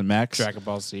robots and mechs, Dragon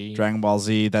Ball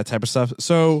Z, that type of stuff.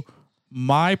 So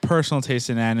my personal taste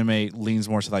in anime leans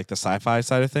more to like the sci-fi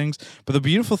side of things. But the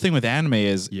beautiful thing with anime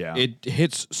is it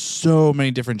hits so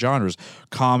many different genres: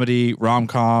 comedy,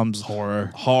 rom-coms,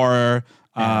 horror,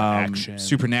 action,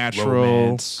 supernatural,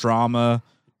 romance, drama,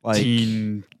 like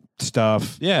teen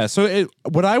stuff. Yeah. So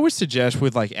what I would suggest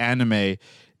with like anime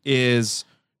is,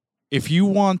 if you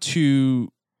want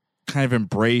to kind of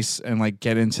embrace and like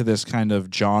get into this kind of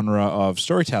genre of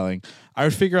storytelling, I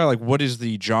would figure out like what is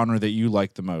the genre that you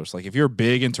like the most. Like if you're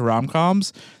big into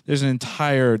rom-coms, there's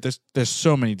there's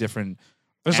so many different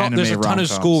There's a ton rom-coms. of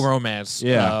school romance.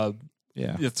 Yeah.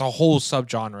 It's a whole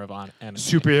subgenre of anime.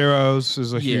 Superheroes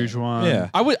is a huge one. Yeah.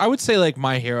 I would say like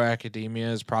My Hero Academia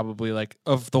is probably like,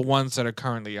 of the ones that are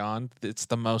currently on, it's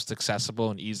the most accessible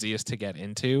and easiest to get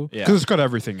into. Yeah. Because it's got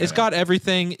everything. It's got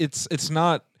everything. It's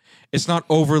not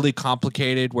overly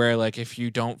complicated where like if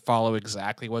you don't follow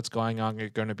exactly what's going on, you're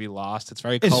going to be lost. It's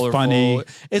very colorful. Funny.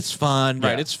 It's fun,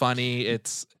 right? Yeah. It's funny.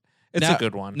 It's Now- a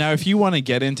good one. Now, if you want to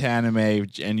get into anime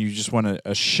and you just want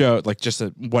a show, like just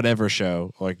a whatever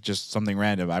show, like just something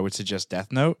random, I would suggest Death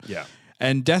Note. Yeah.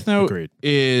 And Death Note Agreed.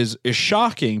 is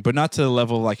shocking, but not to the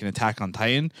level of like an Attack on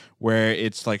Titan, where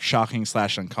it's like shocking /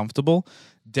 uncomfortable.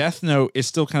 Death Note is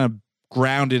still kind of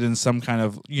grounded in some kind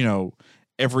of,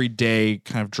 everyday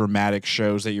kind of dramatic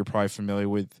shows that you're probably familiar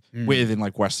with in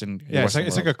like Western. Yeah, Western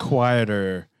it's like a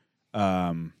quieter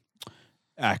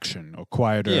action or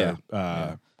quieter.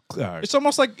 It's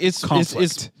almost like it's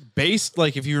conflict. based,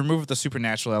 like, if you remove the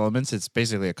supernatural elements, it's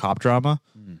basically a cop drama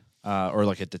or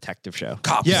like a detective show.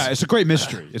 Cops. Yeah, it's a great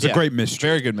mystery. It's a great mystery.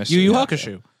 Very good mystery. Yu Yu Yeah.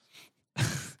 Hakusho.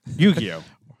 Yu-Gi-Oh,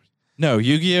 No,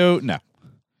 Yu-Gi-Oh. No,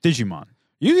 Digimon.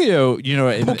 Yu-Gi-Oh.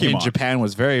 In Pokemon. Japan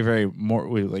was very, very more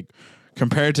like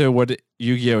compared to what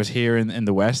Yu-Gi-Oh is here in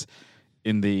the West.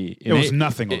 It was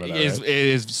nothing over there, It right?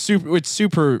 is super. It's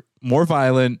super more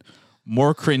violent,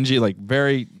 more cringy, like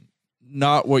very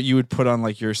not what you would put on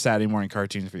like your Saturday morning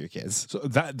cartoons for your kids. So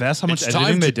that's how much It's editing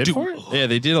time they to did do- for it? Yeah,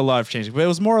 they did a lot of changing, but it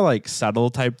was more like subtle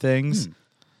type things.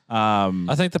 I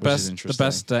think the which is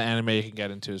best interesting. anime you can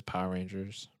get into is Power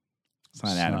Rangers. It's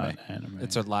not anime.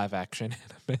 It's a live action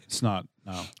anime. It's not.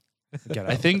 No. Get out.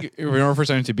 I think in order for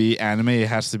something to be anime, it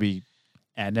has to be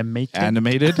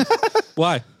animated.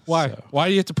 Why? So- Why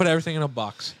do you have to put everything in a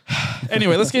box?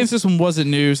 Anyway, let's get into this one. Was it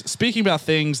news? Speaking about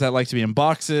things that like to be in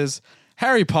boxes,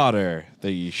 Harry Potter,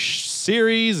 the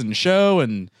series and show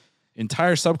and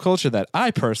entire subculture that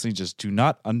I personally just do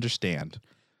not understand.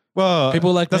 Well,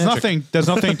 People like there's magic. nothing. There's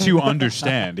nothing to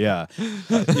understand. Yeah,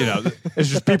 it's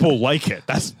just people like it.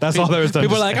 That's all there is to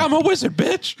People are like, understand. I'm a wizard,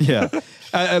 bitch. Yeah.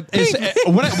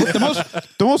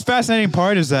 The most fascinating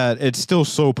part is that it's still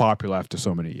so popular after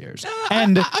so many years,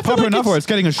 and I feel popular like enough where it's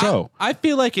getting a show. I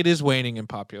feel like it is waning in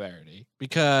popularity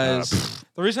because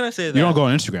the reason I say that You don't go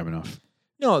on Instagram enough.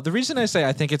 No, the reason I say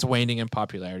I think it's waning in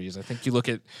popularity is I think you look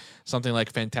at something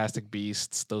like Fantastic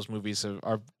Beasts; those movies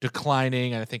are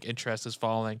declining, and I think interest is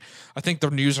falling. I think the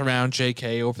news around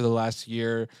J.K. over the last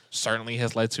year certainly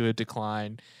has led to a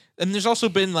decline, and there's also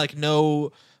been like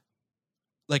no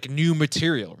like new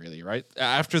material really, right?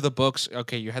 After the books,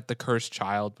 okay, you had The Cursed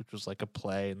Child, which was like a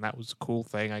play, and that was a cool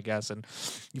thing, I guess. And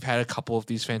you've had a couple of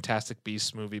these Fantastic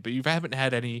Beasts movie, but you haven't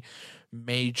had any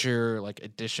major like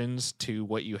additions to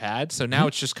what you had. So now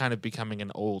it's just kind of becoming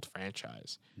an old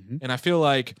franchise. And I feel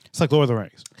like It's like Lord of the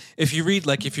Rings. if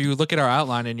you look at our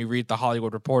outline and you read the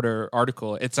Hollywood Reporter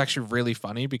article, it's actually really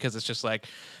funny because it's just like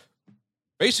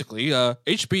basically,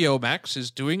 HBO Max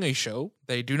is doing a show.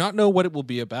 They do not know what it will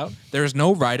be about. There is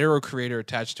no writer or creator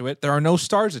attached to it. There are no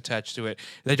stars attached to it.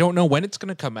 They don't know when it's going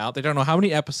to come out. They don't know how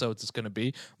many episodes it's going to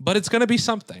be, but it's going to be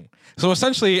something. So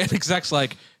essentially, an exec's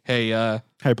like, hey,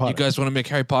 Harry Potter. you guys want to make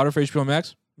Harry Potter for HBO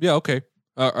Max? Yeah, okay.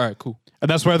 All right, cool. And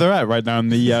that's where they're at right now in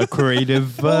the creative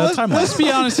timeline. Let's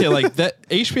be honest here. Like that,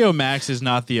 HBO Max is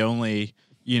not the only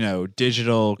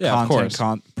digital Yeah, of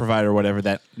content provider or whatever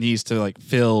that needs to like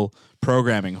fill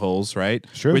programming holes, right?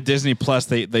 Sure. With Disney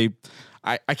Plus,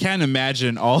 I can't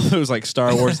imagine all those like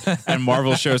Star Wars and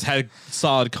Marvel shows had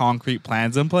solid concrete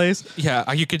plans in place.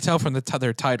 Yeah, you can tell from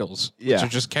their titles, which Yeah. are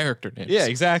just character names. Yeah,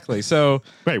 exactly. So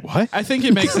Wait, what? I think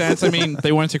it makes sense. I mean,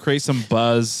 they wanted to create some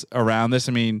buzz around this.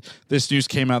 I mean, this news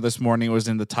came out this morning. It was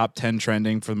in the top 10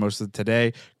 trending for most of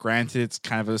today. Granted, it's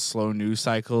kind of a slow news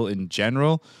cycle in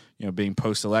general, being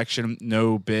post-election.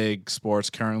 No big sports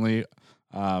currently.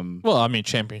 Well, I mean,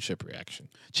 championship reaction.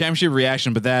 Championship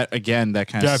reaction, but that, again, that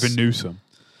kind of... Gavin Newsom.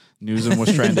 Newsom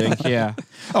was trending, yeah.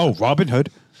 Oh, Robin Hood.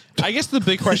 I guess the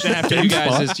big question I have for you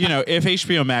guys is, if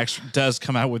HBO Max does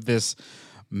come out with this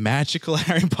magical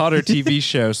Harry Potter TV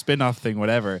show, spin-off thing,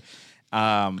 whatever,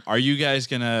 are you guys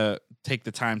going to take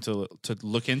the time to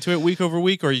look into it week over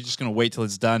week, or are you just going to wait till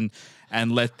it's done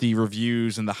and let the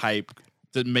reviews and the hype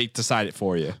decide it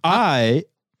for you? I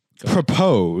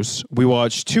propose we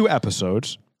watch 2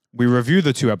 episodes. We review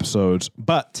the 2 episodes,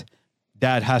 but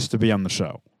Dad has to be on the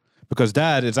show. Because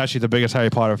Dad is actually the biggest Harry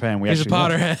Potter fan we He's a actually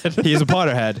know. Potterhead. He's a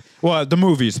Potterhead. Well, the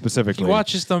movies He specifically.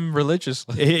 watches them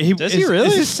religiously. Does he really?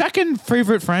 It's his second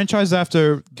favorite franchise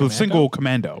after the single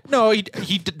Commando. No,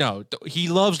 he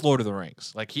loves Lord of the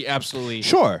Rings. Like he absolutely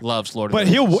Sure. loves Lord of But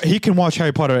the Rings. he can watch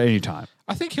Harry Potter at any time.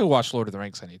 I think he'll watch Lord of the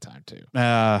Rings anytime too.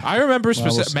 I I remember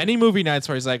we'll see. many movie nights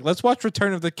where he's like, "Let's watch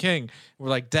Return of the King." We're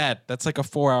like, "Dad, that's like a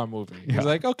 4-hour movie." He's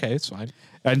like, "Okay, it's fine."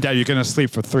 And Dad, you're gonna sleep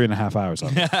for 3.5 hours.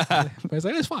 On it. But he's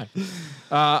like, "It's fine."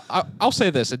 I'll say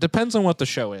this: it depends on what the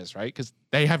show is, right? Because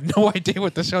they have no idea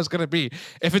what the show's going to be.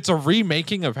 If it's a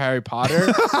remaking of Harry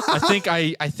Potter,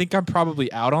 I think I'm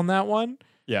probably out on that one.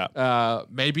 Yeah.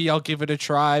 Maybe I'll give it a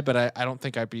try, but I don't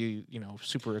think I'd be,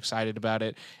 super excited about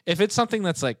it. If it's something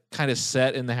that's like kind of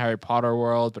set in the Harry Potter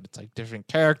world, but it's like different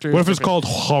characters. What if it's different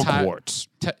called Hogwarts?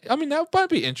 I mean, that might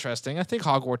be interesting. I think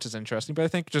Hogwarts is interesting, but I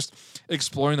think just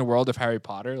exploring the world of Harry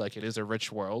Potter, like it is a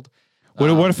rich world. What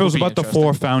if it was would be about the interesting.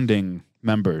 4 founding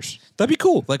members? That'd be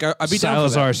cool. Like I'd be down for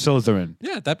Salazar that. Slytherin.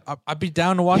 Yeah, I'd be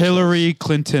down to watch. Hillary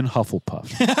Clinton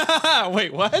Hufflepuff.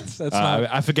 Wait, what? That's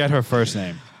not. I forget her first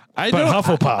name. I But don't-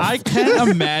 Hufflepuff. I can't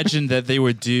imagine that they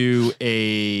would do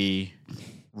a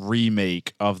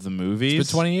remake of the movies.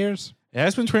 It's been 20 years. Yeah,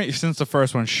 it's been 20 since the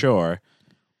first one, sure.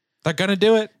 They're gonna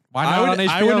do it. Why not on HBO?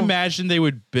 I would imagine they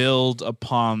would build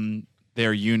upon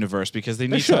their universe because they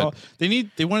need should.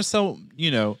 they want to sell,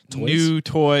 new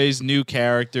toys, new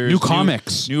characters, New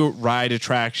comics. new ride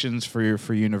attractions for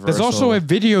Universal. There's also a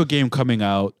video game coming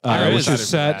out, I'm which excited is for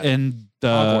set that. in the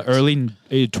Hogwarts. early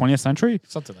 20th century.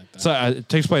 Something like that. So it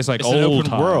takes place like it's old an open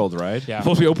time. world, right? Yeah. It's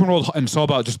supposed to be open world, and it's all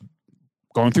about just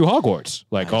going through Hogwarts,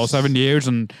 like all Nice. 7 years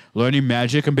and learning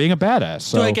magic and being a badass.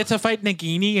 So, do I get to fight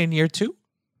Nagini in year 2?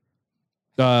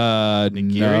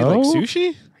 Nigiri, no? like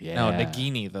sushi? Yeah. No,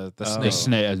 Nagini, the The snake.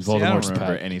 snake, as See, I don't Voldemort's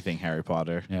remember pet. anything Harry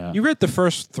Potter. Yeah. You read the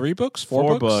first 3 books?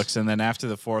 4 books, and then after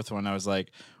the 4th one, I was like,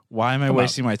 why am I Come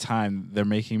wasting my time? They're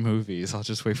making movies. I'll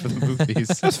just wait for the movies.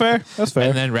 That's fair. That's fair.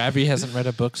 And then Rabbi hasn't read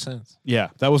a book since. Yeah,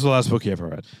 that was the last book you ever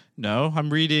read. No, I'm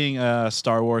reading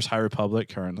Star Wars High Republic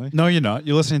currently. No, you're not.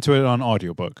 You're listening to it on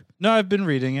audiobook. No, I've been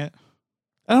reading it.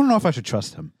 I don't know if I should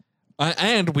trust him.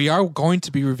 And we are going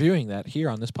to be reviewing that here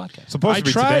on this podcast. Supposed to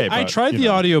be today, I but, tried you the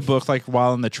know. audiobook like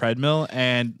while on the treadmill,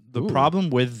 and the Ooh. problem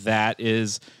with that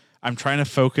is I'm trying to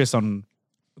focus on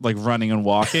like running and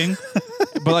walking.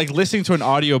 But like listening to an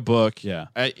audiobook, Yeah.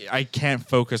 I can't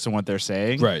focus on what they're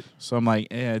saying. Right. So I'm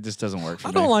like, it just doesn't work for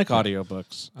I me. don't like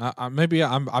audiobooks. Maybe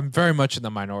I'm very much in the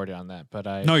minority on that, but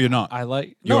No, you're not. I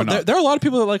like. You're No, not. there are a lot of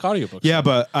people that like audiobooks. Yeah,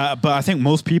 but I think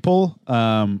most people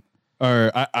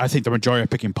I think the majority are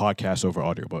picking podcasts over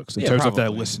audiobooks in Yeah, terms of they're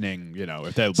probably. listening,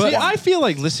 if they're But I feel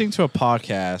like listening to a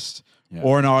podcast Yeah.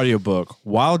 or an audiobook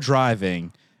while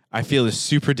driving, I feel is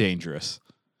super dangerous.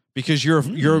 Because you're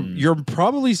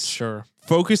probably Sure.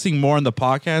 focusing more on the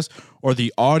podcast or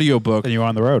the audiobook then you're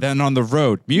on the road. than on the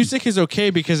road. Music is okay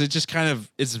because it just kind of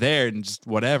it's there and just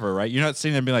whatever, right? You're not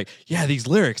sitting there and being like, yeah, these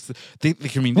lyrics, they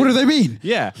can mean What do they mean?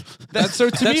 Yeah. That's so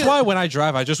to That's me why when I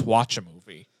drive, I just watch a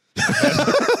movie.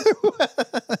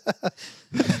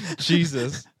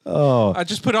 Jesus. Oh. I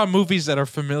just put on movies that are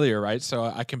familiar, right? So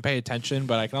I can pay attention,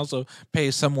 but I can also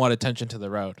pay somewhat attention to the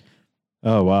road.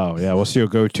 Oh wow. Yeah, what's your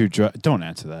go-to don't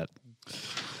answer that.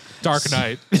 Dark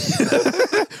Knight.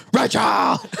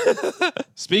 Rachel.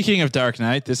 Speaking of Dark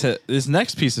Knight, this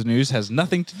next piece of news has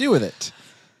nothing to do with it.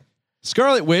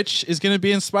 Scarlet Witch is going to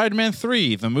be in Spider-Man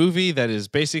 3, the movie that is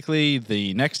basically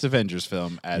the next Avengers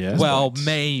film. Yes. Well, point.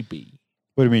 maybe.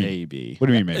 What do you mean? Maybe. What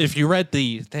do you mean? Maybe? If you read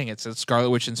the thing, it says Scarlet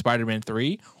Witch in Spider-Man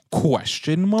 3?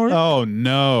 Question mark. Oh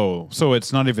no! So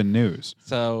it's not even news.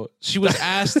 So she was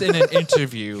asked in an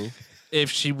interview if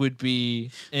she would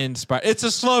be in Spider. It's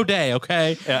a slow day,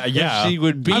 okay? Yeah. If she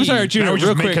would be. I'm sorry, Arjuna, Now we're real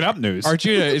just quick. making up news.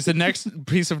 Arjuna, is the next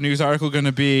piece of news article going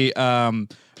to be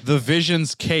the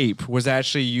Vision's cape was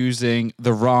actually using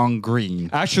the wrong green?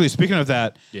 Actually, speaking of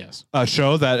that, Yes. a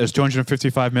show that is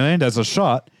 255 million. There's a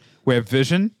shot where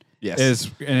Vision Yes.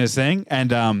 is in his thing,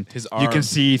 and His you can arm.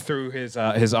 see through his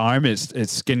arm.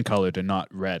 It's skin colored and not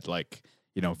red, like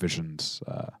Vision's.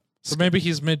 So maybe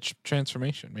he's mid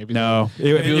transformation. Maybe No,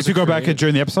 maybe it was if you a go back creative-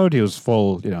 during the episode, he was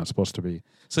full. Supposed to be.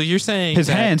 So you're saying His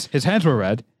that- hands were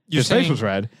red. You're His face saying- was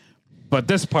red, but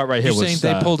this part right here You're was.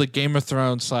 saying they pulled a Game of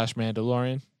Thrones /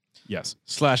 Mandalorian? Yes,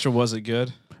 Slasher, was it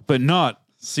good? but not.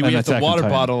 See, we an have the Attack on water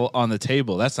Titan. bottle on the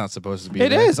table. That's not supposed to be It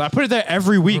there. is. I put it there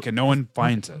every week, and no one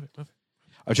finds it.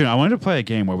 Arjuna, I wanted to play a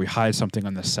game where we hide something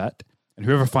on the set, and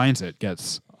whoever finds it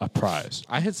gets a prize.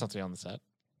 I hit something on the set.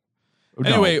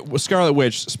 Anyway, Scarlet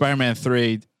Witch, Spider-Man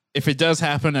 3, if it does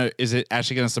happen, is it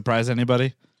actually going to surprise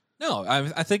anybody? No,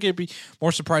 I think it'd be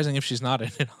more surprising if she's not in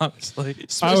it, honestly.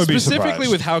 I would be Specifically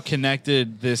surprised. with how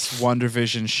connected this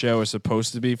WandaVision show is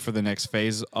supposed to be for the next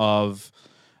phase of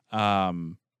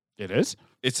it is.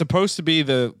 it's supposed to be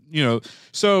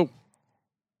so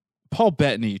Paul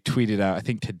Bettany tweeted out, I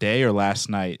think today or last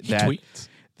night, He that tweets.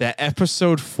 that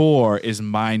episode 4 is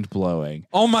mind-blowing.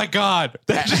 Oh my God!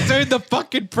 They're just doing the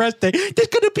fucking press thing. There's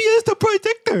gonna be a surprise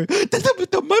actor. That's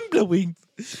the mind blowing.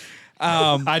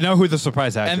 I know who the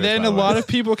surprise actor And is. then by a the lot way. of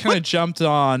people kind of jumped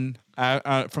on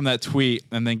from that tweet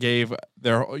and then gave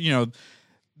their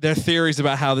their theories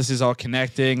about how this is all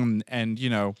connecting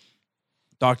and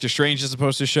Doctor Strange is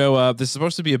supposed to show up. This is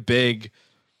supposed to be a big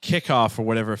kickoff for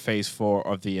whatever phase 4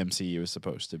 of the MCU is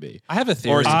supposed to be. I have a Or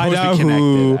theory. it's I supposed to know be connected.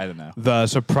 who I don't know. the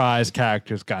surprise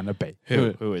character is gonna be.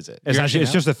 Who is it? It's You actually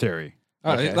actually just a theory.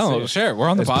 Okay, no, so- sure. We're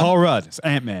on the It's bottom. Paul Rudd. It's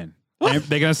Ant-Man.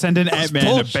 They're gonna send in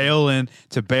Ant-Man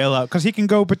to bail out because he can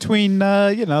go between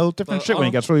different shit when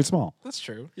he gets really small. That's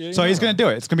true. So he's gonna do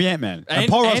it. It's gonna be Ant-Man, and And-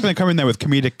 Paul Rudd's and- gonna come in there with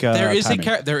comedic. There is timing.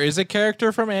 there is a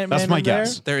character from Ant-Man. That's my in there.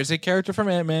 guess. There is a character from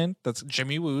Ant-Man. That's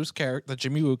Jimmy Woo's character. The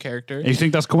Jimmy Woo character And you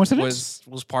think that's coincidence?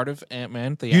 was part of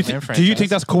Ant-Man. The You Ant-Man thi- franchise. do you think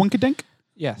that's coinkydink?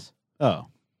 Yes, Oh,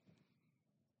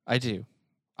 I do.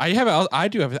 I have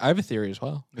a theory as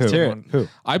well. who? hear it. Who?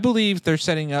 I believe they're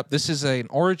setting up. This is an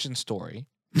origin story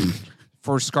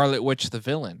for Scarlet Witch, the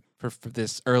villain, for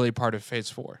this early part of Phase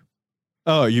 4.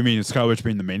 Oh, you mean Scarlet Witch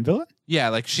being the main villain? Yeah,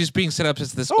 like she's being set up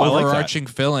as this Oh, I like that. overarching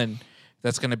villain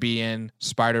that's going to be in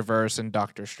Spider-Verse and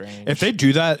Doctor Strange. If they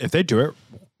do that, if they do it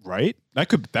right,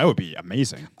 that would be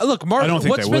amazing. Look, I Marvel. don't think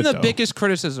What's they been would, the though. biggest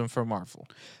criticism for Marvel?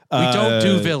 We don't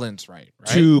do Uh, villains right.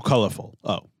 Too colorful.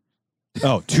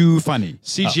 Oh, too funny.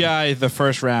 CGI the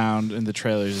first round in the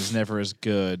trailers is never as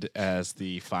good as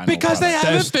the final Because they product.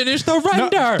 haven't There's- finished the No,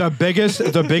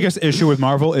 render. the biggest issue with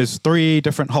Marvel is 3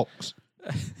 different Hulks.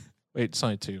 Wait, it's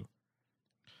only 2.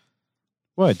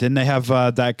 What? Didn't they have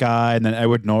that guy and then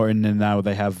Edward Norton and now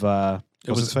they have what's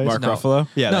was his face? Mark No. Ruffalo.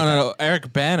 Yeah. No, that no.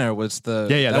 Eric Banner was the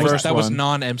Yeah, That the was, first that was one.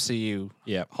 non-MCU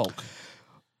Yeah. Hulk. guy.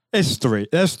 It's 3.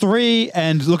 There's 3,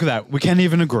 and look at that. We can't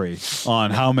even agree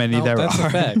on how many No, there that's are. a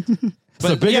fact. It's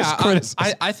the biggest criticism.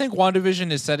 I think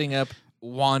WandaVision is setting up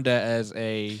Wanda as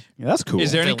a Yeah, that's cool.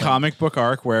 Is there any Villain. comic book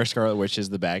arc where Scarlet Witch is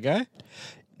the bad guy?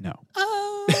 No.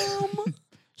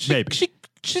 she, Maybe.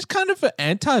 she's kind of an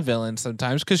anti-villain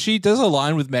sometimes because she does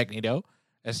align with Magneto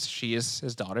as she is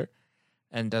his daughter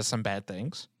and does some bad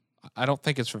things. I don't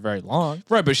think it's for very long.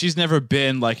 Right, but she's never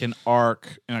been like an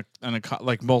arc in a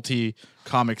like multi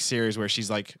comic series where she's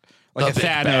like a The big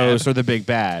Thanos bad. or the big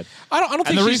bad. I don't think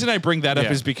And the she's- reason I bring that up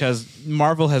Yeah. is because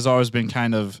Marvel has always been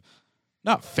kind of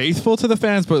not faithful to the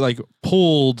fans, but like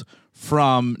pulled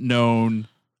from known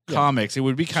comics. It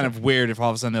would be kind of weird if all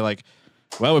of a sudden they're like,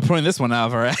 "Well, we're putting this one out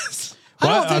of our ass."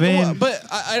 Well, I mean- but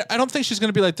I don't think she's going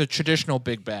to be like the traditional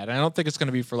big bad. I don't think it's going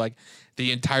to be for like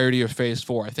the entirety of Phase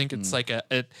 4. I think it's like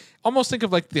almost think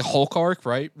of like the Hulk arc,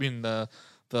 right? In the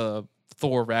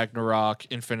Thor Ragnarok,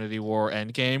 Infinity War,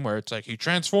 Endgame, where it's like he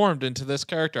transformed into this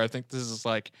character. I think this is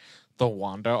like the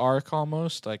Wanda arc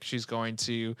almost. Like she's going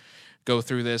to go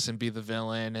through this and be the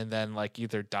villain and then like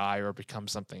either die or become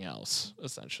something else,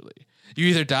 essentially. You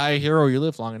either die a hero or you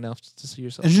live long enough to see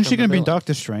yourself. Isn't she become going to a be villain.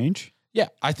 Doctor Strange? Yeah,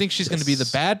 I think she's going to be the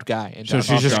bad guy. In So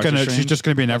Doctor she's just Doctor gonna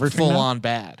Strange? be in everything. full now? on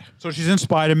bad. So she's in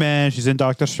Spider-Man. She's in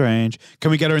Doctor Strange.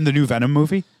 Can we get her in the new Venom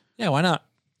movie? Yeah, why not?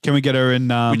 Can we get her in?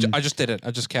 I just did it.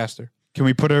 I just cast her. Can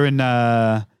we put her in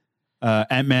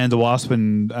Ant-Man, the Wasp,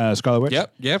 and Scarlet Witch?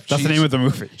 Yep. That's the she's- name of the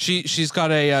movie. She's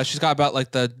got about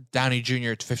like the Downey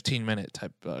Jr. 15-minute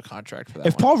type contract for that.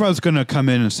 If one. Paul Rudd's going to come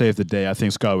in and save the day, I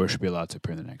think Scarlet Witch should be allowed to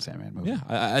appear in the next Ant-Man movie.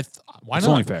 yeah, why It's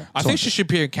not? only fair. I It's think only she should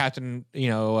be in Captain.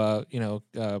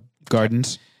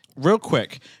 Gardens. Real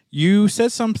quick, you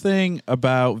said something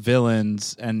about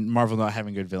villains and Marvel not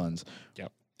having good villains.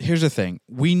 Yep. Here's the thing.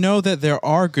 We know that there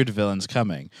are good villains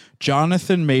coming.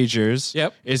 Jonathan Majors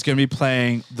Yep. is going to be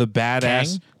playing the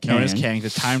badass known as Kang. Kang, the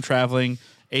time-traveling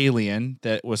alien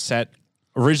that was set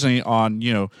originally on,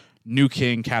 New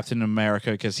King Captain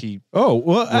America because he... Oh,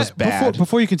 well, Was bad.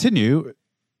 Before you continue,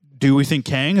 do we think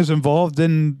Kang is involved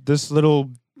in this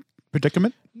little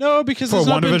predicament? No, because For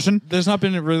WandaVision? there's not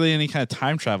been really any kind of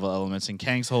time travel elements, and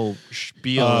Kang's whole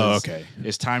spiel Oh, is, okay.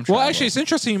 is time travel. Well, actually, it's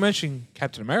interesting you mentioned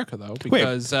Captain America though,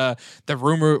 because the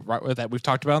rumor that we've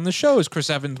talked about on the show is Chris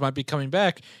Evans might be coming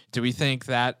back. Do we think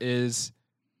that is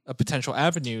a potential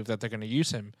avenue that they're going to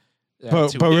use him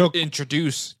But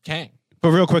introduce Kang? But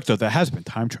real quick, though, there has been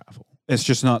time travel. It's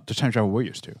just not the time travel we're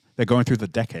used to. They're going through the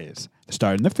decades. They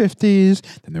started in the 50s,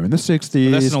 then they're in the 60s. that's an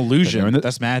then they're illusion. in the-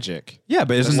 That's magic. yeah,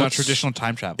 but It's isn't not that traditional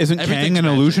time travel. Isn't Everything's Kang an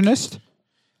magic. illusionist?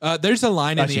 There's a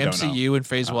line in the Actually, don't MCU in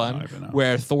Phase I One don't even know.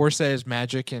 where Thor says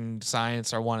magic and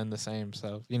science are one and the same.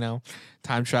 So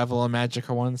time travel and magic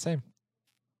are one and the same.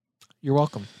 You're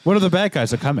welcome. What are the bad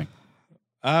guys that are coming?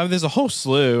 There's a whole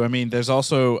slew. I mean, there's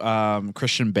also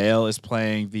Christian Bale is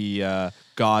playing the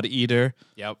God Eater.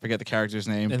 Yep. Forget the character's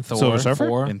name. In Thor, Silver Surfer?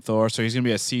 4. In Thor. So he's going to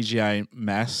be a CGI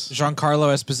mess.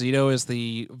 Giancarlo Esposito is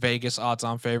the Vegas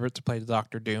odds-on favorite to play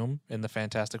Doctor Doom in the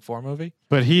Fantastic Four movie,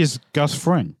 But he's Gus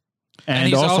Fring. And,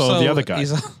 he's also, the other guy.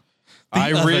 he's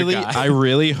I other I guy.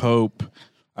 really hope.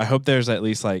 I hope there's at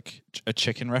least like a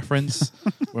chicken reference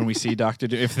when we see Doctor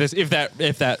Doom. If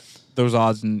that those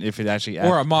odds and if it actually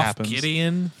or a Moff happens.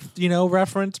 Gideon,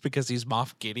 reference because he's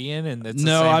Moff Gideon and it's the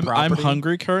No, same I'm property.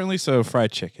 hungry currently, so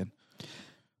fried chicken.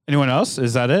 Anyone else?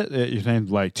 Is that it? You named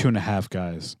like 2.5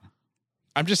 guys.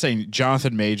 I'm just saying,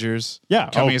 Jonathan Majors. Yeah.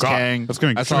 coming Oh, as God. Kang. That's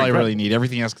gonna be all I incredible. really need.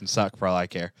 Everything else can suck for all I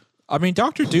care. I mean,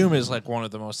 Doctor Doom is like one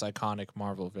of the most iconic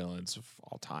Marvel villains of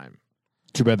all time.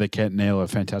 Too bad they can't nail a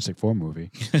Fantastic Four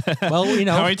movie. Well,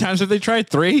 How many times have they tried?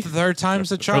 3? third time's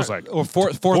the charm, was like or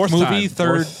fourth fourth movie, time.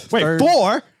 third. Wait, third,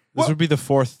 4? This would be the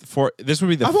fourth. This would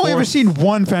be the. I've fourth. only ever seen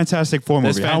one Fantastic Four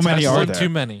There's movie. How many Fantastic are One there? too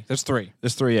many. There's 3.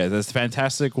 There's 3. Yeah, there's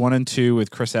Fantastic 1 and 2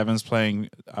 with Chris Evans playing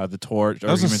the Torch.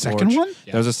 That was the second one?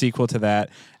 There was a sequel to that,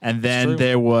 and true. then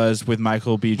there was with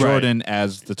Michael B. Jordan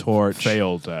as the Torch,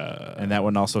 Failed. and that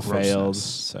one also Grossness. failed.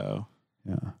 So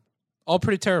Yeah. All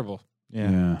pretty terrible.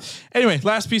 yeah. Anyway,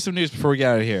 last piece of news before we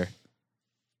get out of here.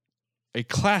 A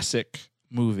classic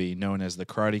movie known as The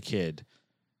Karate Kid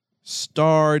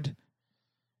starred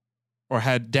or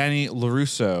had Danny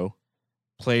LaRusso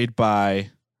played by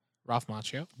Ralph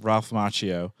Macchio. Ralph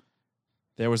Macchio.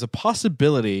 There was a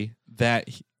possibility that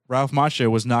Ralph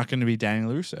Macchio was not going to be Danny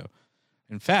LaRusso.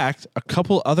 In fact, a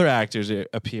couple other actors, it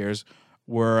appears,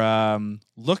 were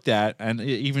looked at and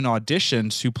even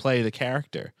auditioned to play the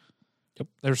character. Yep.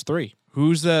 There's 3.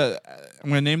 Who's the? I'm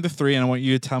going to name the 3, and I want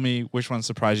you to tell me which one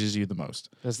surprises you the most.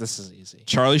 Because this is easy.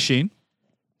 Charlie Sheen,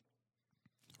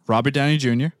 Robert Downey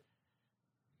Jr.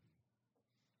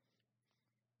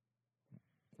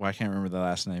 Well, I can't remember the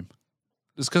last name.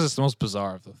 It's because it's the most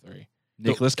bizarre of the 3.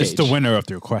 Nicholas Cage. It's the winner of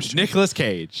the question. Nicholas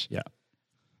Cage. Yeah.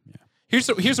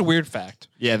 Here's a weird fact.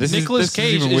 Yeah, this Nicolas is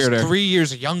Cage even is weirder. 3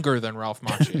 years younger than Ralph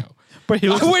Macchio. But he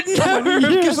looks I would never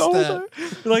have years guessed older.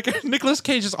 that. Like Nicolas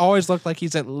Cage has always looked like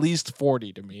he's at least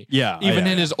 40 to me. Yeah. Even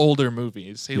yeah, in his older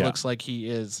movies, he Yeah. looks like he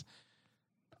is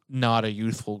not a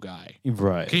youthful guy.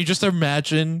 Right. Can you just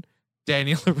imagine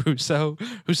Daniel LaRusso,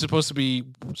 who's supposed to be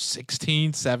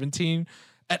 16, 17,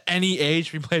 at any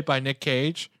age being played by Nick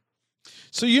Cage?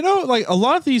 So, like a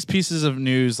lot of these pieces of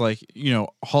news, like,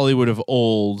 Hollywood of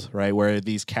old, right, where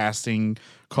these casting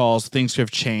calls, things have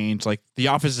changed. Like The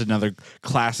Office is another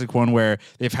classic one where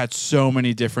they've had so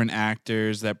many different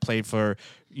actors that played for,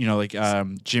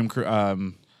 Jim,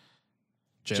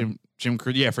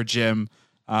 for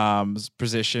Jim's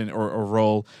position or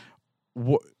role.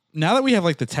 Now that we have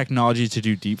like the technology to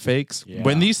do deep fakes, Yeah.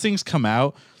 when these things come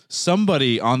out,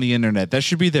 somebody on the internet, that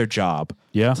should be their job.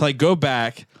 Yeah. To like go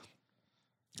back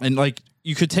and like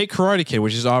you could take Karate Kid,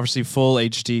 which is obviously full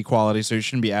HD quality, so it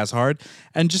shouldn't be as hard,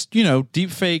 and just deep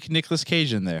fake Nicolas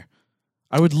Cage in there.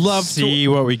 I would love See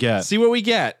what we get. to see what we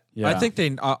get. Yeah. I think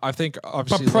they. I think but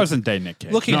obviously present day Nick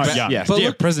Cage. looking not back- young. Yes, But yeah,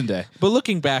 look- present day. But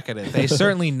looking back at it, they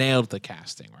certainly nailed the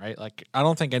casting, right? Like, I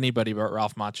don't think anybody but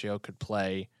Ralph Macchio could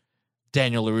play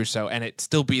Daniel LaRusso and it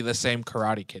still be the same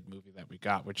Karate Kid movie that we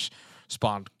got, which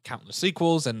spawned countless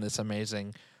sequels and this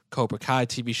amazing Cobra Kai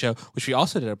TV show, which we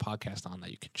also did a podcast on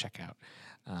that you can check out.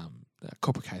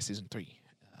 Cobra Kai season 3.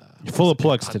 You're full of Good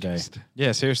plugs today. podcast.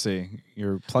 Yeah, seriously,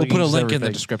 you're We'll plugging. put a just link in the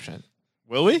everything. description.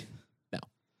 Will we?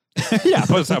 Yeah,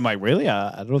 but I'm like, really?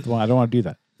 I don't want to do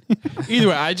that. Either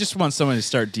way, I just want someone to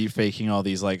start deep faking all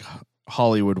these like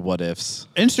Hollywood what ifs.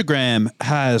 Instagram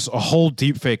has a whole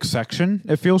deepfake section.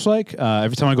 It feels like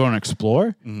every time I go and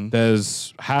explore,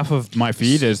 there's half of my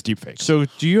feed is deepfakes. So,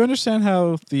 do you understand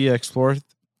how the Explore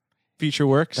feature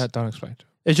works? Don't explain.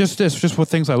 It's just what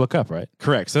things I look up, right?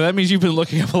 Correct. So that means you've been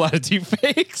looking up a lot of deep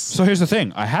fakes. So here's the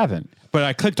thing: I haven't, but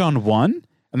I clicked on one,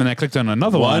 and then I clicked on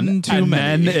another One one, too and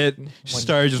many. then it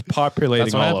started just populating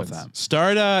That's what all of happens. them.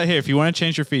 Start here if you want to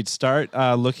change your feed. Start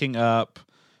looking up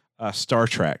Star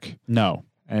Trek No,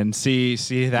 and see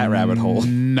that rabbit hole.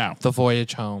 No, The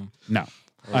Voyage Home. no.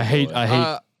 I hate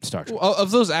Star Trek. Of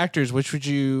those actors, which of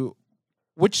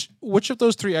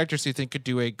those 3 actors do you think could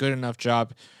do a good enough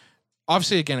job?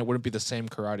 Obviously, again, it wouldn't be the same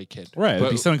Karate Kid, Right, it'd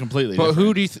But, be something completely. but different.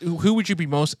 who do you who would you be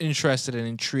most interested and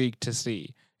intrigued to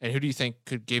see, and who do you think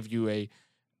could give you a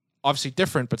obviously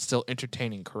different but still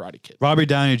entertaining Karate Kid? Robert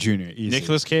Downey Jr. Easy.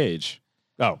 Nicolas Cage.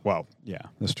 Oh well, yeah,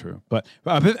 that's true. But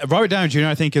Robert Downey Jr.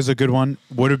 I think is a good one.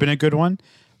 Would have been a good one.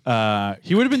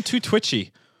 He would have been too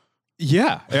twitchy.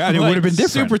 Yeah, and it Like, would have been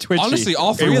different. Super twitchy. Honestly,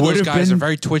 all It 3 of those would've guys been- are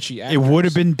very twitchy actors. It would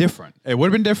have been different. It would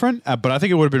have been different, but I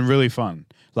think it would have been really fun.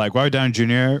 Like Robert Downey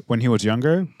Jr. when he was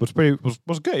younger was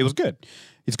good. He was good.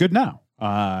 He's good now.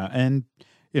 And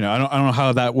I don't know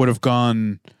how that would have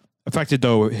affected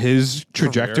though his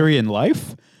trajectory in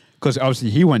life, because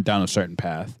obviously he went down a certain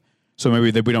path. So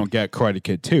maybe we don't get Karate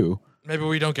Kid 2. Maybe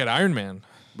we don't get Iron Man.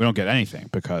 We don't get anything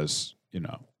because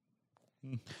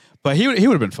But he would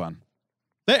have been fun.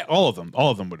 All of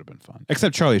them would have been fun,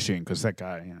 except Charlie Sheen, because that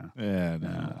guy. Yeah,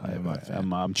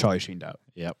 no, I'm Charlie Sheened out.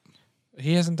 Yep.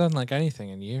 He hasn't done like anything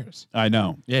in years. I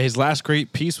know. Yeah, his last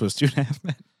great piece was 2.5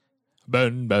 Men.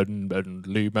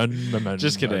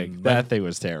 Just kidding. That thing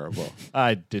was terrible.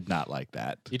 I did not like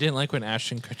that. You didn't like when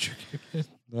Ashton Kutcher came in?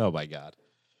 Oh my god.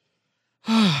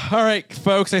 All right,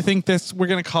 folks. I think we're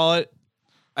gonna call it.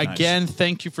 Again,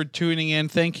 thank you for tuning in.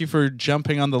 Thank you for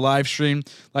jumping on the live stream.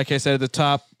 Like I said at the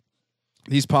top,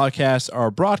 these podcasts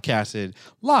are broadcasted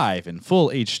live in full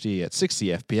HD at 60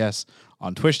 FPS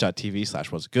on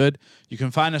twitch.tv/wasitgood. You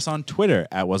can find us on Twitter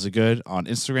at wasitgood, on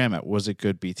Instagram at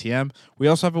wasitgoodbtm. We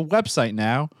also have a website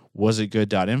now,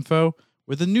 wasitgood.info,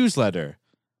 with a newsletter.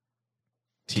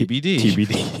 TBD.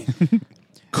 TBD.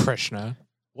 Krishna.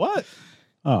 What?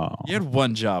 Oh, You had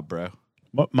one job, bro.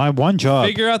 my one job.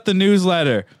 Figure out the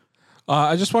newsletter.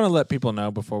 I just want to let people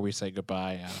know before we say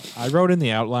goodbye. I wrote in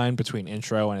the outline between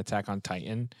intro and Attack on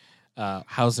Titan.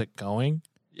 How's it going?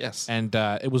 Yes. And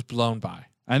it was blown by.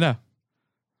 I know.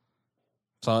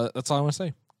 So that's all I want to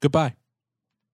say. Goodbye.